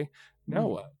 okay, now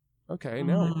what? Okay,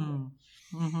 now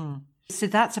what? So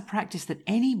that's a practice that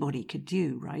anybody could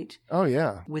do, right? Oh,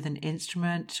 yeah. With an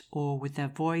instrument or with their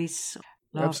voice.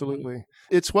 Absolutely.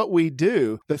 It's what we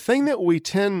do. The thing that we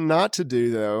tend not to do,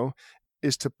 though,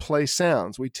 is to play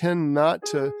sounds. We tend not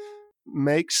to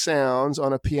make sounds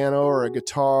on a piano or a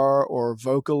guitar or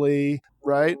vocally,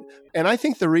 right? And I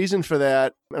think the reason for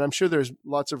that, and I'm sure there's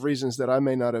lots of reasons that I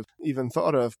may not have even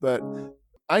thought of, but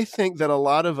I think that a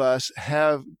lot of us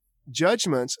have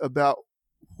judgments about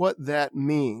what that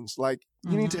means. Like,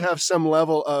 you need to have some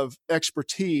level of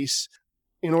expertise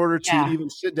in order to even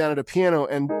sit down at a piano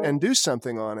and do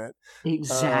something on it.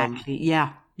 Exactly.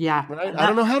 Yeah. Right? I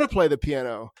don't know how to play the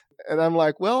piano. And I'm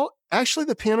like, well, actually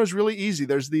the piano is really easy.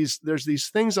 There's these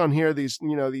things on here, these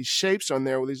shapes on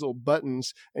there with these little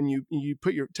buttons, and you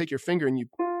take your finger and you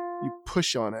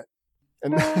push on it.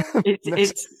 And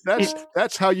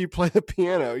that's how you play the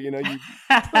piano. You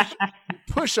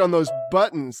push on those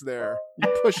buttons there. You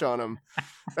push on them.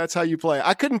 That's how you play.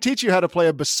 I couldn't teach you how to play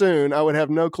a bassoon. I would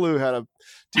have no clue how to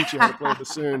teach you how to play a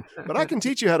bassoon. But I can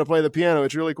teach you how to play the piano.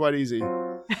 It's really quite easy.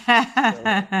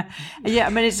 Yeah, I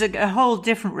mean, it's a whole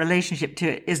different relationship to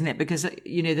it, isn't it? Because,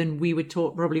 than we would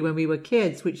talk probably when we were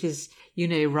kids, which is,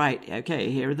 right,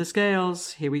 okay, here are the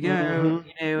scales, here we go,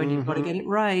 and you've got to get it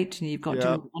right, and you've got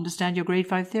to understand your grade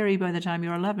 5 theory by the time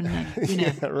you're 11,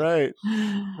 Yeah, right.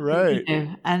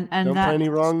 And don't play any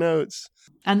wrong notes.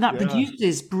 And that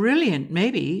produces brilliant,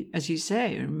 maybe, as you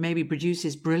say,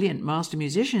 produces brilliant master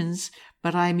musicians.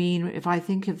 But I mean, if I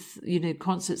think of,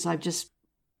 concerts I've just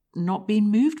not been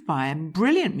moved by. I'm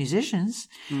brilliant musicians,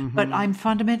 but I'm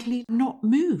fundamentally not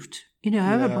moved.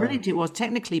 However brilliant it was,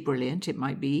 technically brilliant it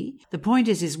might be. The point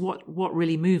is what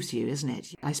really moves you, isn't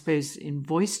it? I suppose in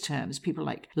voice terms, people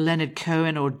like Leonard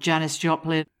Cohen or Janis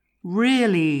Joplin,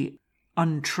 really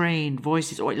untrained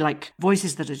voices, or like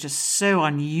voices that are just so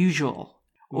unusual,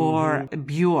 or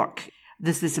Björk.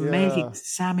 There's this amazing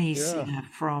Sami singer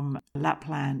from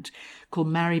Lapland called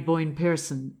Mary Boyne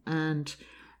Pearson, and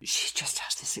she just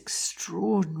has this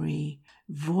extraordinary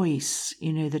voice,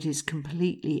 that is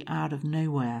completely out of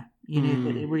nowhere,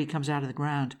 that it really comes out of the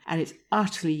ground, and it's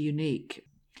utterly unique.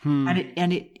 And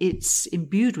it's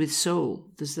imbued with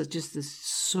soul. There's just this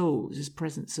soul, this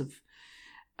presence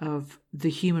of the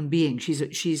human being.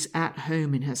 She's at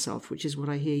home in herself, which is what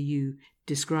I hear you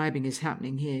describing is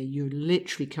happening here. You're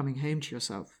literally coming home to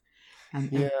yourself,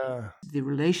 and the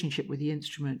relationship with the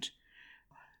instrument,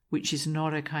 which is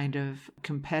not a kind of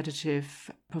competitive,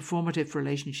 performative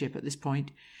relationship at this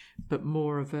point, but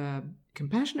more of a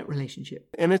compassionate relationship.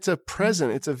 And it's a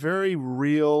very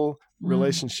real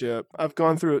relationship. I've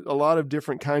gone through a lot of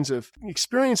different kinds of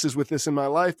experiences with this in my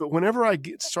life, but whenever I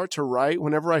start to write,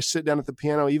 whenever I sit down at the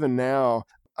piano, even now,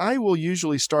 I will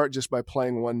usually start just by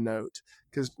playing one note,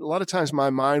 because a lot of times my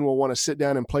mind will want to sit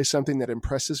down and play something that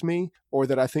impresses me or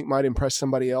that I think might impress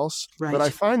somebody else. Right. But I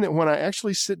find that when I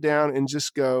actually sit down and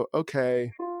just go,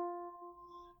 okay,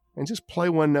 and just play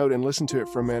one note and listen to it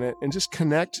for a minute and just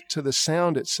connect to the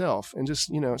sound itself and just,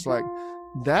 it's like,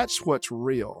 that's what's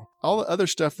real. All the other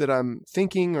stuff that I'm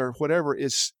thinking or whatever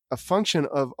is a function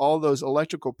of all those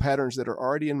electrical patterns that are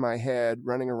already in my head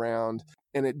running around.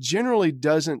 And it generally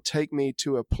doesn't take me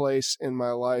to a place in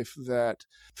my life that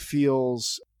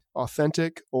feels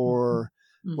authentic or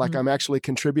like I'm actually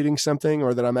contributing something,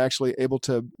 or that I'm actually able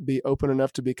to be open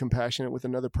enough to be compassionate with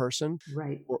another person,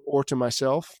 right, or to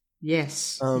myself.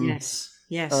 Yes.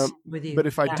 With you. But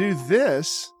if I do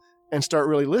this and start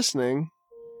really listening,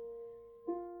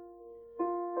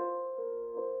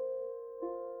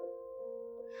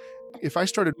 if I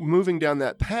started moving down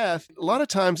that path, a lot of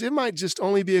times it might just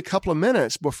only be a couple of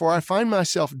minutes before I find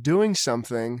myself doing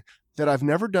something that I've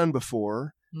never done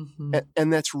before,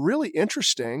 and that's really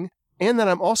interesting, and that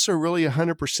I'm also really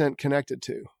 100% connected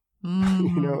to.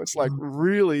 It's like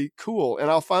really cool. And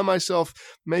I'll find myself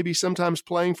maybe sometimes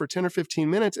playing for 10 or 15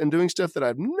 minutes and doing stuff that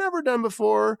I've never done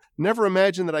before, never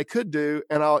imagined that I could do.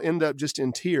 And I'll end up just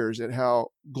in tears at how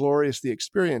glorious the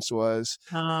experience was.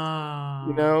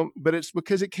 But it's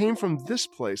because it came from this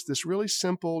place, this really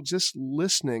simple, just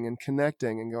listening and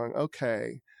connecting and going,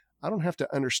 okay, I don't have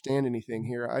to understand anything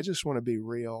here. I just want to be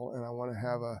real, and I want to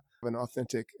have an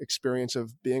authentic experience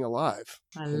of being alive.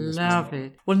 I love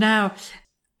it. Well, now,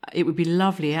 it would be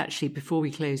lovely, actually, before we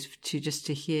close,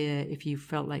 to hear if you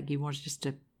felt like you wanted just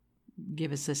to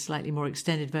give us a slightly more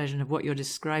extended version of what you're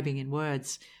describing in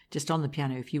words, just on the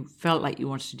piano, if you felt like you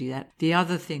wanted to do that. The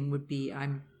other thing would be,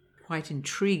 I'm quite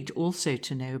intrigued also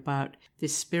to know about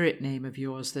this spirit name of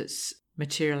yours that's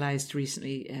materialized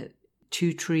recently,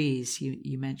 Two Trees,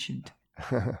 you mentioned.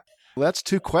 Well, that's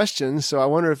two questions, so I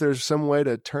wonder if there's some way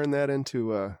to turn that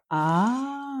into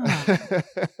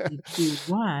do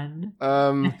one.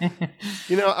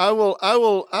 I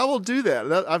will do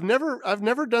that. I've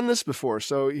never done this before.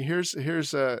 So here's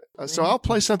so I'll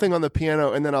play something on the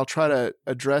piano, and then I'll try to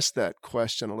address that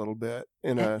question a little bit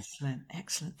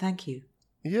Excellent. Thank you.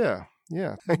 Yeah.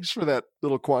 Thanks for that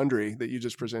little quandary that you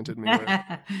just presented me with.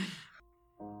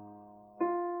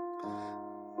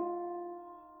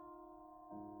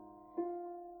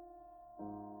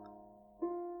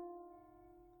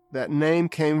 That name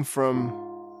came from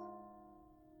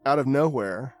out of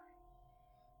nowhere,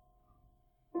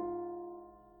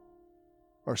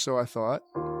 or so I thought.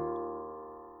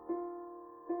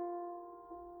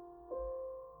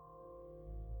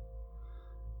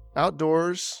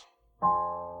 Outdoors,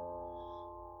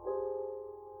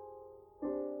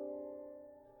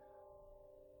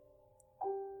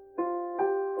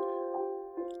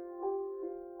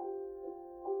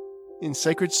 in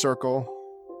sacred circle,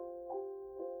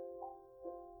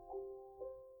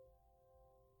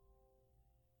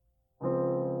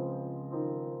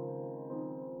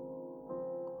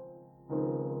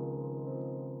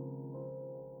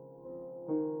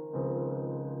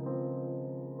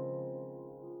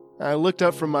 I looked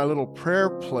up from my little prayer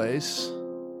place,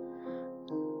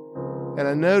 and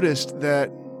I noticed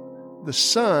that the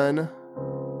sun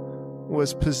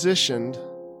was positioned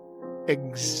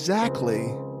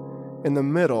exactly in the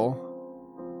middle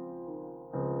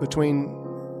between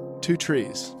two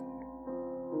trees.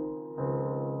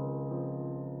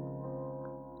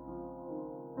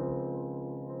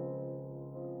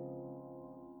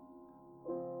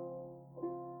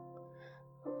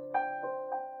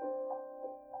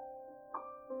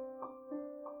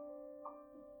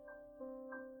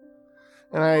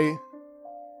 And I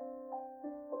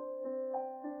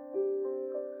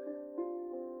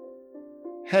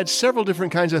had several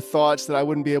different kinds of thoughts that I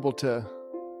wouldn't be able to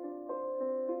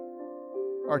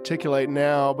articulate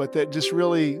now, but that just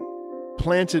really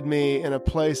planted me in a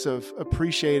place of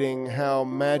appreciating how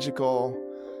magical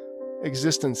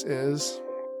existence is,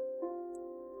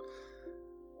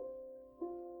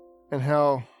 and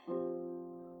how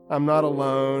I'm not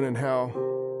alone, and how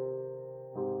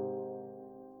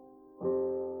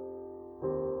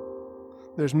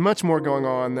there's much more going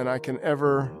on than I can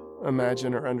ever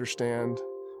imagine or understand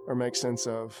or make sense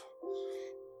of.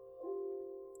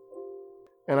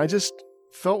 And I just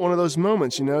felt one of those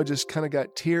moments, just kind of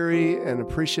got teary and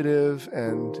appreciative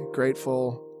and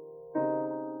grateful.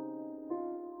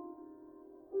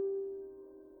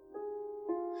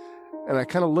 And I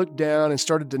kind of looked down and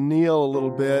started to kneel a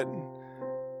little bit.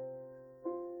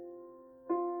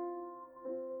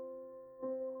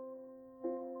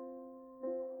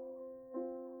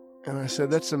 And I said,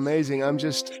 that's amazing. I'm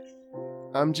just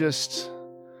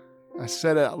I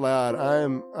said out loud, I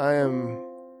am,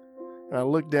 and I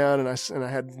looked down and I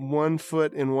had one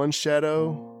foot in one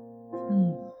shadow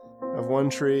of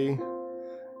one tree,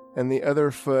 and the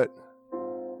other foot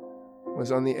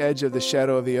was on the edge of the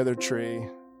shadow of the other tree.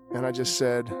 And I just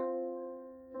said,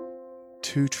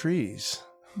 2 trees.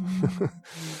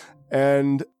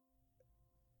 And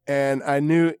I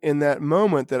knew in that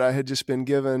moment that I had just been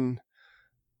given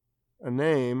a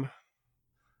name,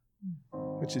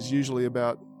 which is usually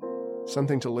about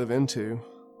something to live into.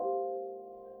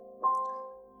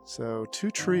 So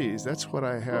 2 trees, that's what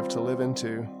I have to live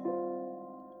into.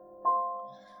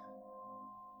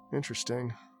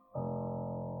 Interesting.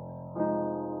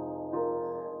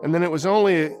 And then it was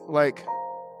only like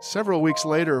several weeks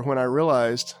later when I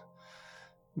realized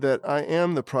that I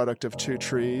am the product of 2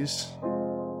 trees.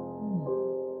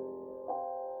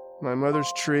 My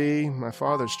mother's tree, my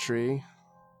father's tree.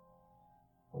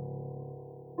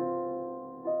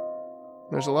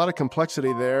 There's a lot of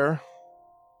complexity there.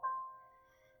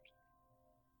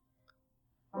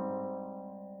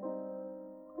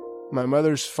 My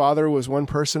mother's father was one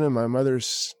person, and my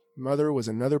mother's mother was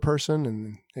another person,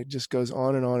 and it just goes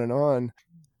on and on and on.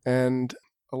 And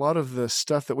a lot of the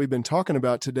stuff that we've been talking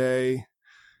about today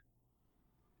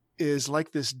is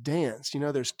like this dance.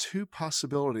 There's 2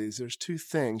 possibilities. There's 2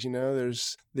 things.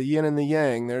 There's the yin and the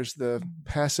yang. There's the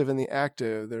passive and the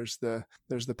active. There's the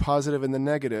positive and the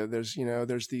negative.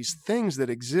 There's these things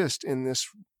that exist in this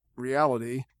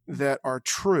reality that are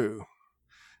true.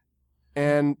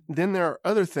 And then there are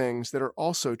other things that are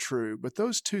also true, but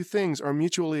those 2 things are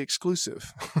mutually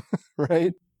exclusive,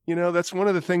 right? That's one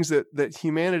of the things that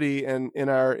humanity and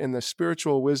in the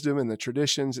spiritual wisdom and the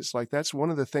traditions, it's like that's one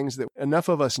of the things that enough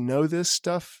of us know this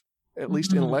stuff, at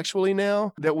least intellectually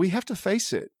now, that we have to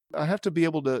face it. I have to be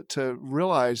able to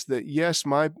realize that, yes,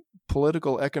 my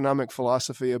political economic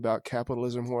philosophy about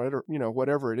capitalism,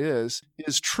 whatever it is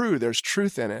true. There's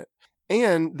truth in it.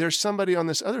 And there's somebody on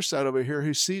this other side over here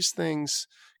who sees things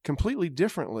completely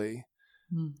differently.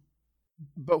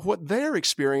 But what they're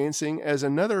experiencing as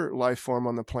another life form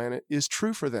on the planet is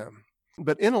true for them.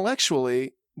 But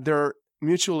intellectually, they're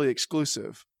mutually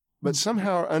exclusive. But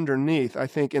somehow underneath, I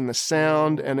think in the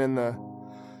sound and in the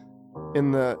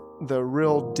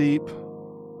real deep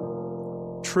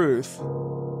truth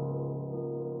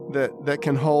that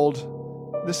can hold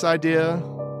this idea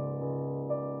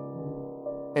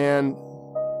and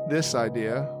this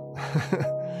idea,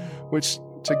 which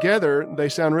together they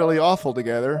sound really awful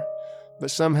together,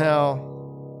 but somehow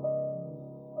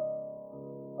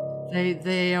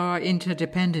they are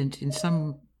interdependent at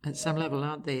some level,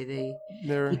 aren't they?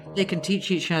 They can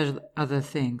teach each other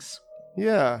things.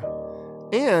 Yeah,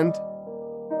 and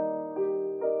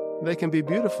they can be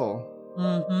beautiful,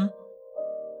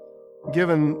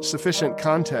 given sufficient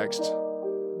context.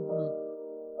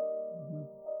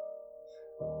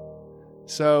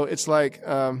 So it's like,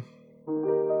 and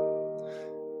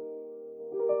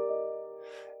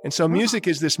so music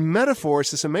is this metaphor.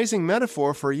 It's this amazing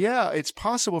metaphor for, it's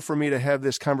possible for me to have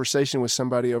this conversation with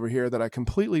somebody over here that I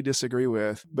completely disagree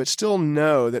with, but still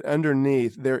know that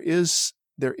underneath there is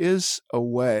a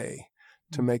way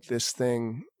to make this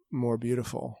thing more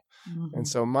beautiful. And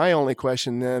so my only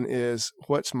question then is,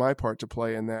 what's my part to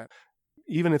play in that?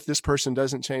 Even if this person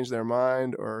doesn't change their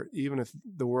mind, or even if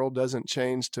the world doesn't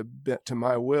change to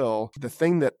my will, the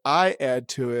thing that I add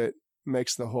to it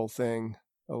makes the whole thing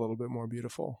a little bit more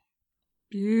beautiful.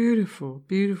 Beautiful,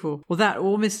 beautiful. Well, that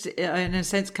almost, in a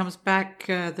sense, comes back,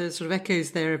 the sort of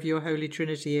echoes there of your Holy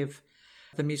Trinity of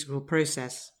the musical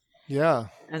process. Yeah.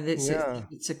 And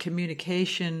it's a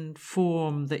communication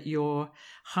form that you're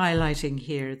highlighting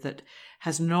here that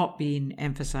has not been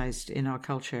emphasized in our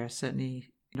culture, certainly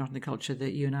not in the culture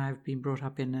that you and I have been brought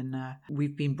up in. And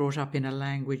we've been brought up in a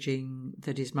languaging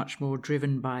that is much more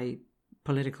driven by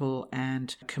political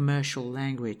and commercial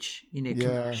language,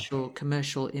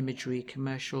 commercial imagery,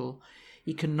 commercial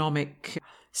economic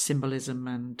symbolism,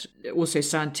 and also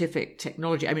scientific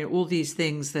technology. I mean, all these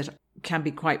things that can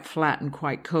be quite flat and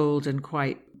quite cold and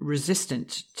quite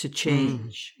resistant to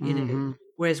change,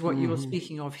 Whereas what you're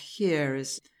speaking of here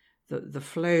is the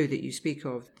flow that you speak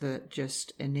of that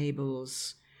just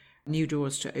enables new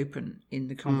doors to open in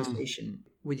the conversation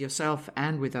with yourself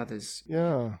and with others.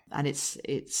 Yeah. And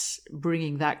it's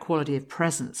bringing that quality of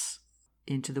presence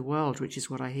into the world, which is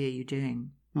what I hear you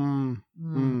doing. Well,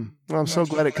 I'm so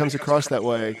glad it comes across that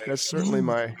way. That's certainly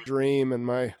my dream and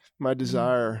my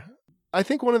desire. I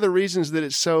think one of the reasons that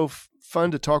it's so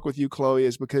fun to talk with you, Chloe,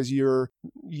 is because you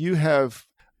have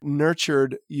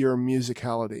nurtured your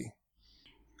musicality.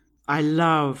 I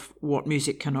love what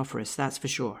music can offer us, that's for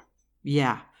sure.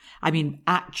 Yeah. I mean,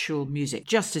 actual music,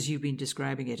 just as you've been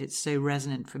describing it. It's so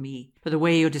resonant for me. But the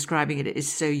way you're describing it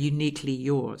is so uniquely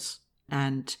yours.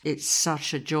 And it's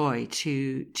such a joy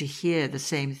to hear the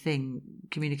same thing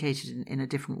communicated in a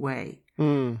different way.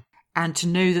 Mm. And to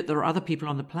know that there are other people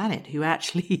on the planet who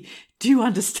actually do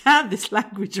understand this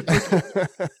language.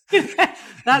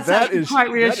 That's actually quite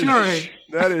reassuring.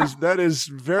 That is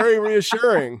very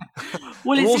reassuring.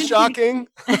 Well, a little shocking.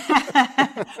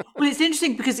 Well, it's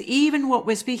interesting because even what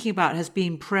we're speaking about has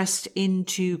been pressed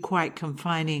into quite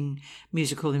confining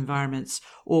musical environments,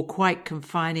 or quite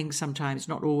confining, sometimes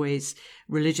not always,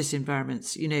 religious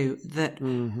environments,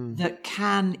 that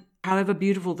can, however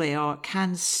beautiful they are,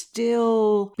 can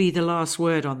still be the last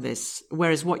word on this.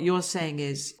 Whereas what you're saying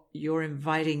is you're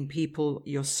inviting people,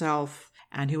 yourself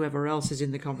and whoever else is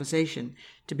in the conversation,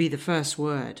 to be the first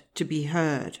word, to be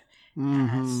heard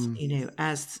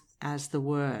as the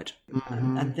word.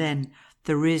 And then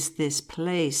there is this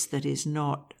place that is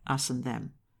not us and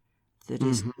them, that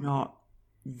is not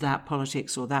that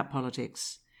politics or that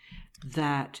politics,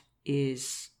 that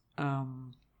is,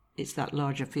 it's that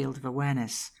larger field of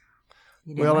awareness.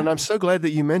 Well, and I'm so glad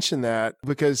that you mentioned that,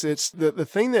 because it's the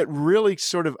thing that really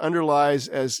sort of underlies,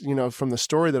 as from the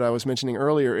story that I was mentioning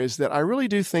earlier, is that I really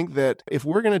do think that if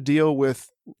we're going to deal with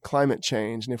climate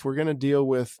change and if we're going to deal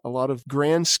with a lot of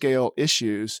grand scale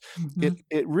issues,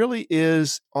 it really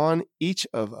is on each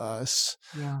of us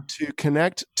to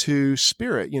connect to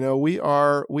spirit. We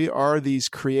are these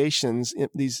creations,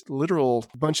 these literal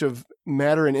bunch of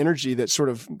matter and energy that sort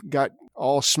of got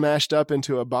all smashed up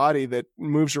into a body that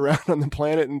moves around on the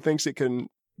planet and thinks it can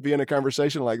be in a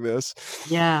conversation like this.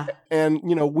 Yeah. And,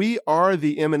 we are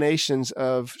the emanations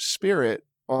of spirit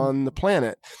on the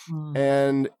planet.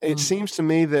 And it seems to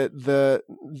me that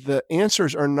the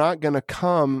answers are not going to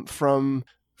come from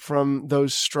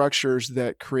those structures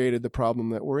that created the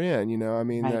problem that we're in. I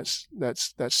mean, right.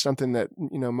 that's something that,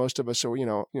 most of us are,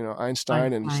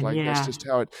 Einstein, and it's like, that's just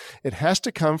how it has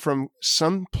to come from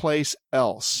someplace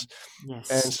else. Yes.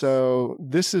 And so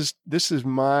this is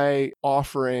my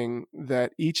offering,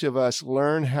 that each of us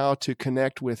learn how to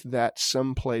connect with that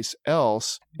someplace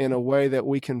else in a way that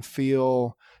we can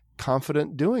feel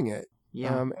confident doing it.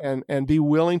 Yeah. And be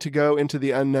willing to go into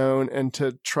the unknown and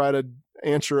to try to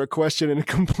answer a question in a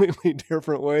completely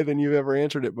different way than you've ever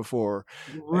answered it before.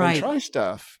 Right. And try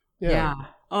stuff. Yeah.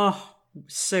 Oh,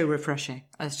 so refreshing.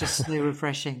 It's just so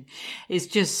refreshing. It's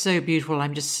just so beautiful.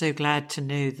 I'm just so glad to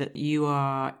know that you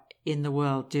are in the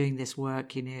world doing this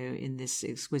work, in this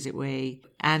exquisite way.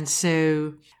 And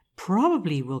so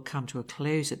probably will come to a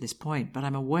close at this point, but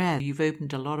I'm aware you've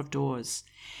opened a lot of doors.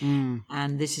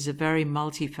 And this is a very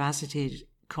multifaceted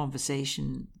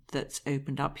conversation that's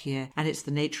opened up here, and it's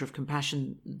the nature of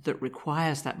compassion that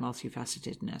requires that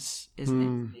multifacetedness,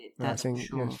 isn't it? That's, I think, for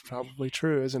sure. It's probably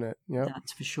true, isn't it? Yeah,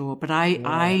 that's for sure. But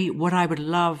what I would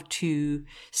love to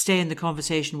stay in the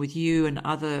conversation with you and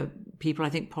other people. I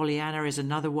think Pollyanna is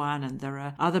another one, and there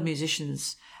are other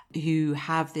musicians who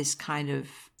have this kind of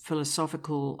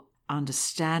philosophical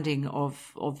understanding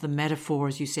of the metaphor,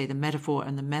 as you say, the metaphor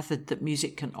and the method that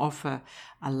music can offer,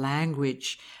 a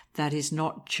language that is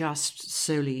not just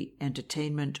solely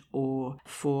entertainment or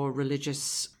for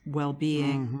religious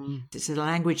well-being. It's a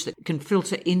language that can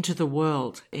filter into the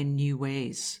world in new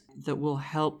ways, that will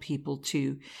help people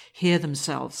to hear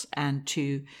themselves and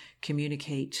to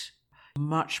communicate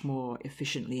much more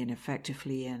efficiently and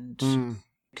effectively and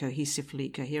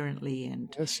cohesively, coherently,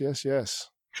 and yes.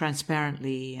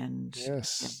 transparently, and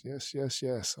yes,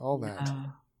 all that.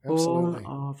 Absolutely.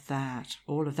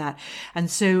 All of that.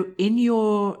 And so in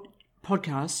your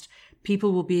podcast,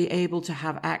 people will be able to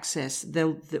have access.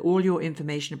 All your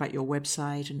information about your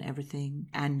website and everything,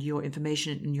 and your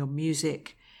information and your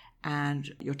music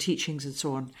and your teachings and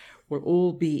so on, will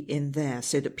all be in there,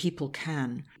 so that people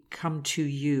can come to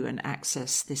you and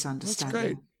access this understanding.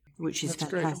 That's great. Which is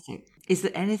That's fantastic. Great. Is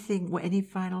there any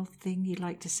final thing you'd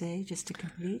like to say, just to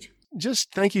complete?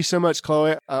 Just thank you so much,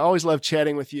 Chloe. I always love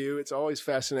chatting with you. It's always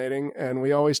fascinating, and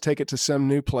we always take it to some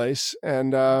new place.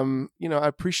 And, I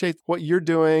appreciate what you're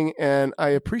doing, and I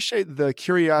appreciate the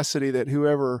curiosity that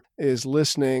whoever is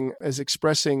listening is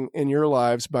expressing in your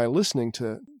lives by listening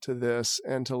to this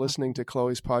and to listening to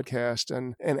Chloe's podcast,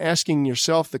 and asking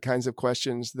yourself the kinds of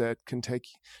questions that can take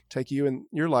you in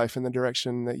your life in the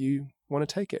direction that you want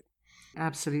to take it.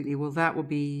 Absolutely. Well, that will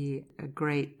be a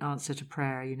great answer to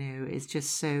prayer. It's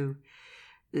just so,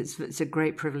 it's a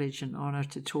great privilege and honor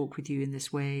to talk with you in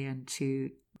this way, and to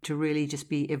really just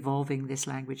be evolving this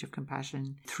language of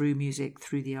compassion through music,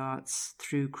 through the arts,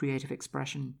 through creative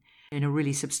expression in a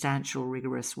really substantial,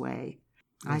 rigorous way.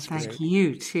 I thank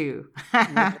you too.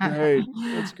 That's great.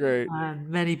 That's great.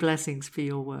 Many blessings for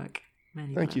your work.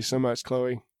 Thank you so much,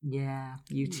 Chloe. Yeah,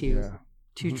 you too. Yeah.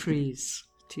 Two trees.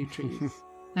 Thank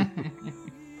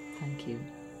you.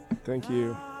 Thank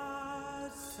you.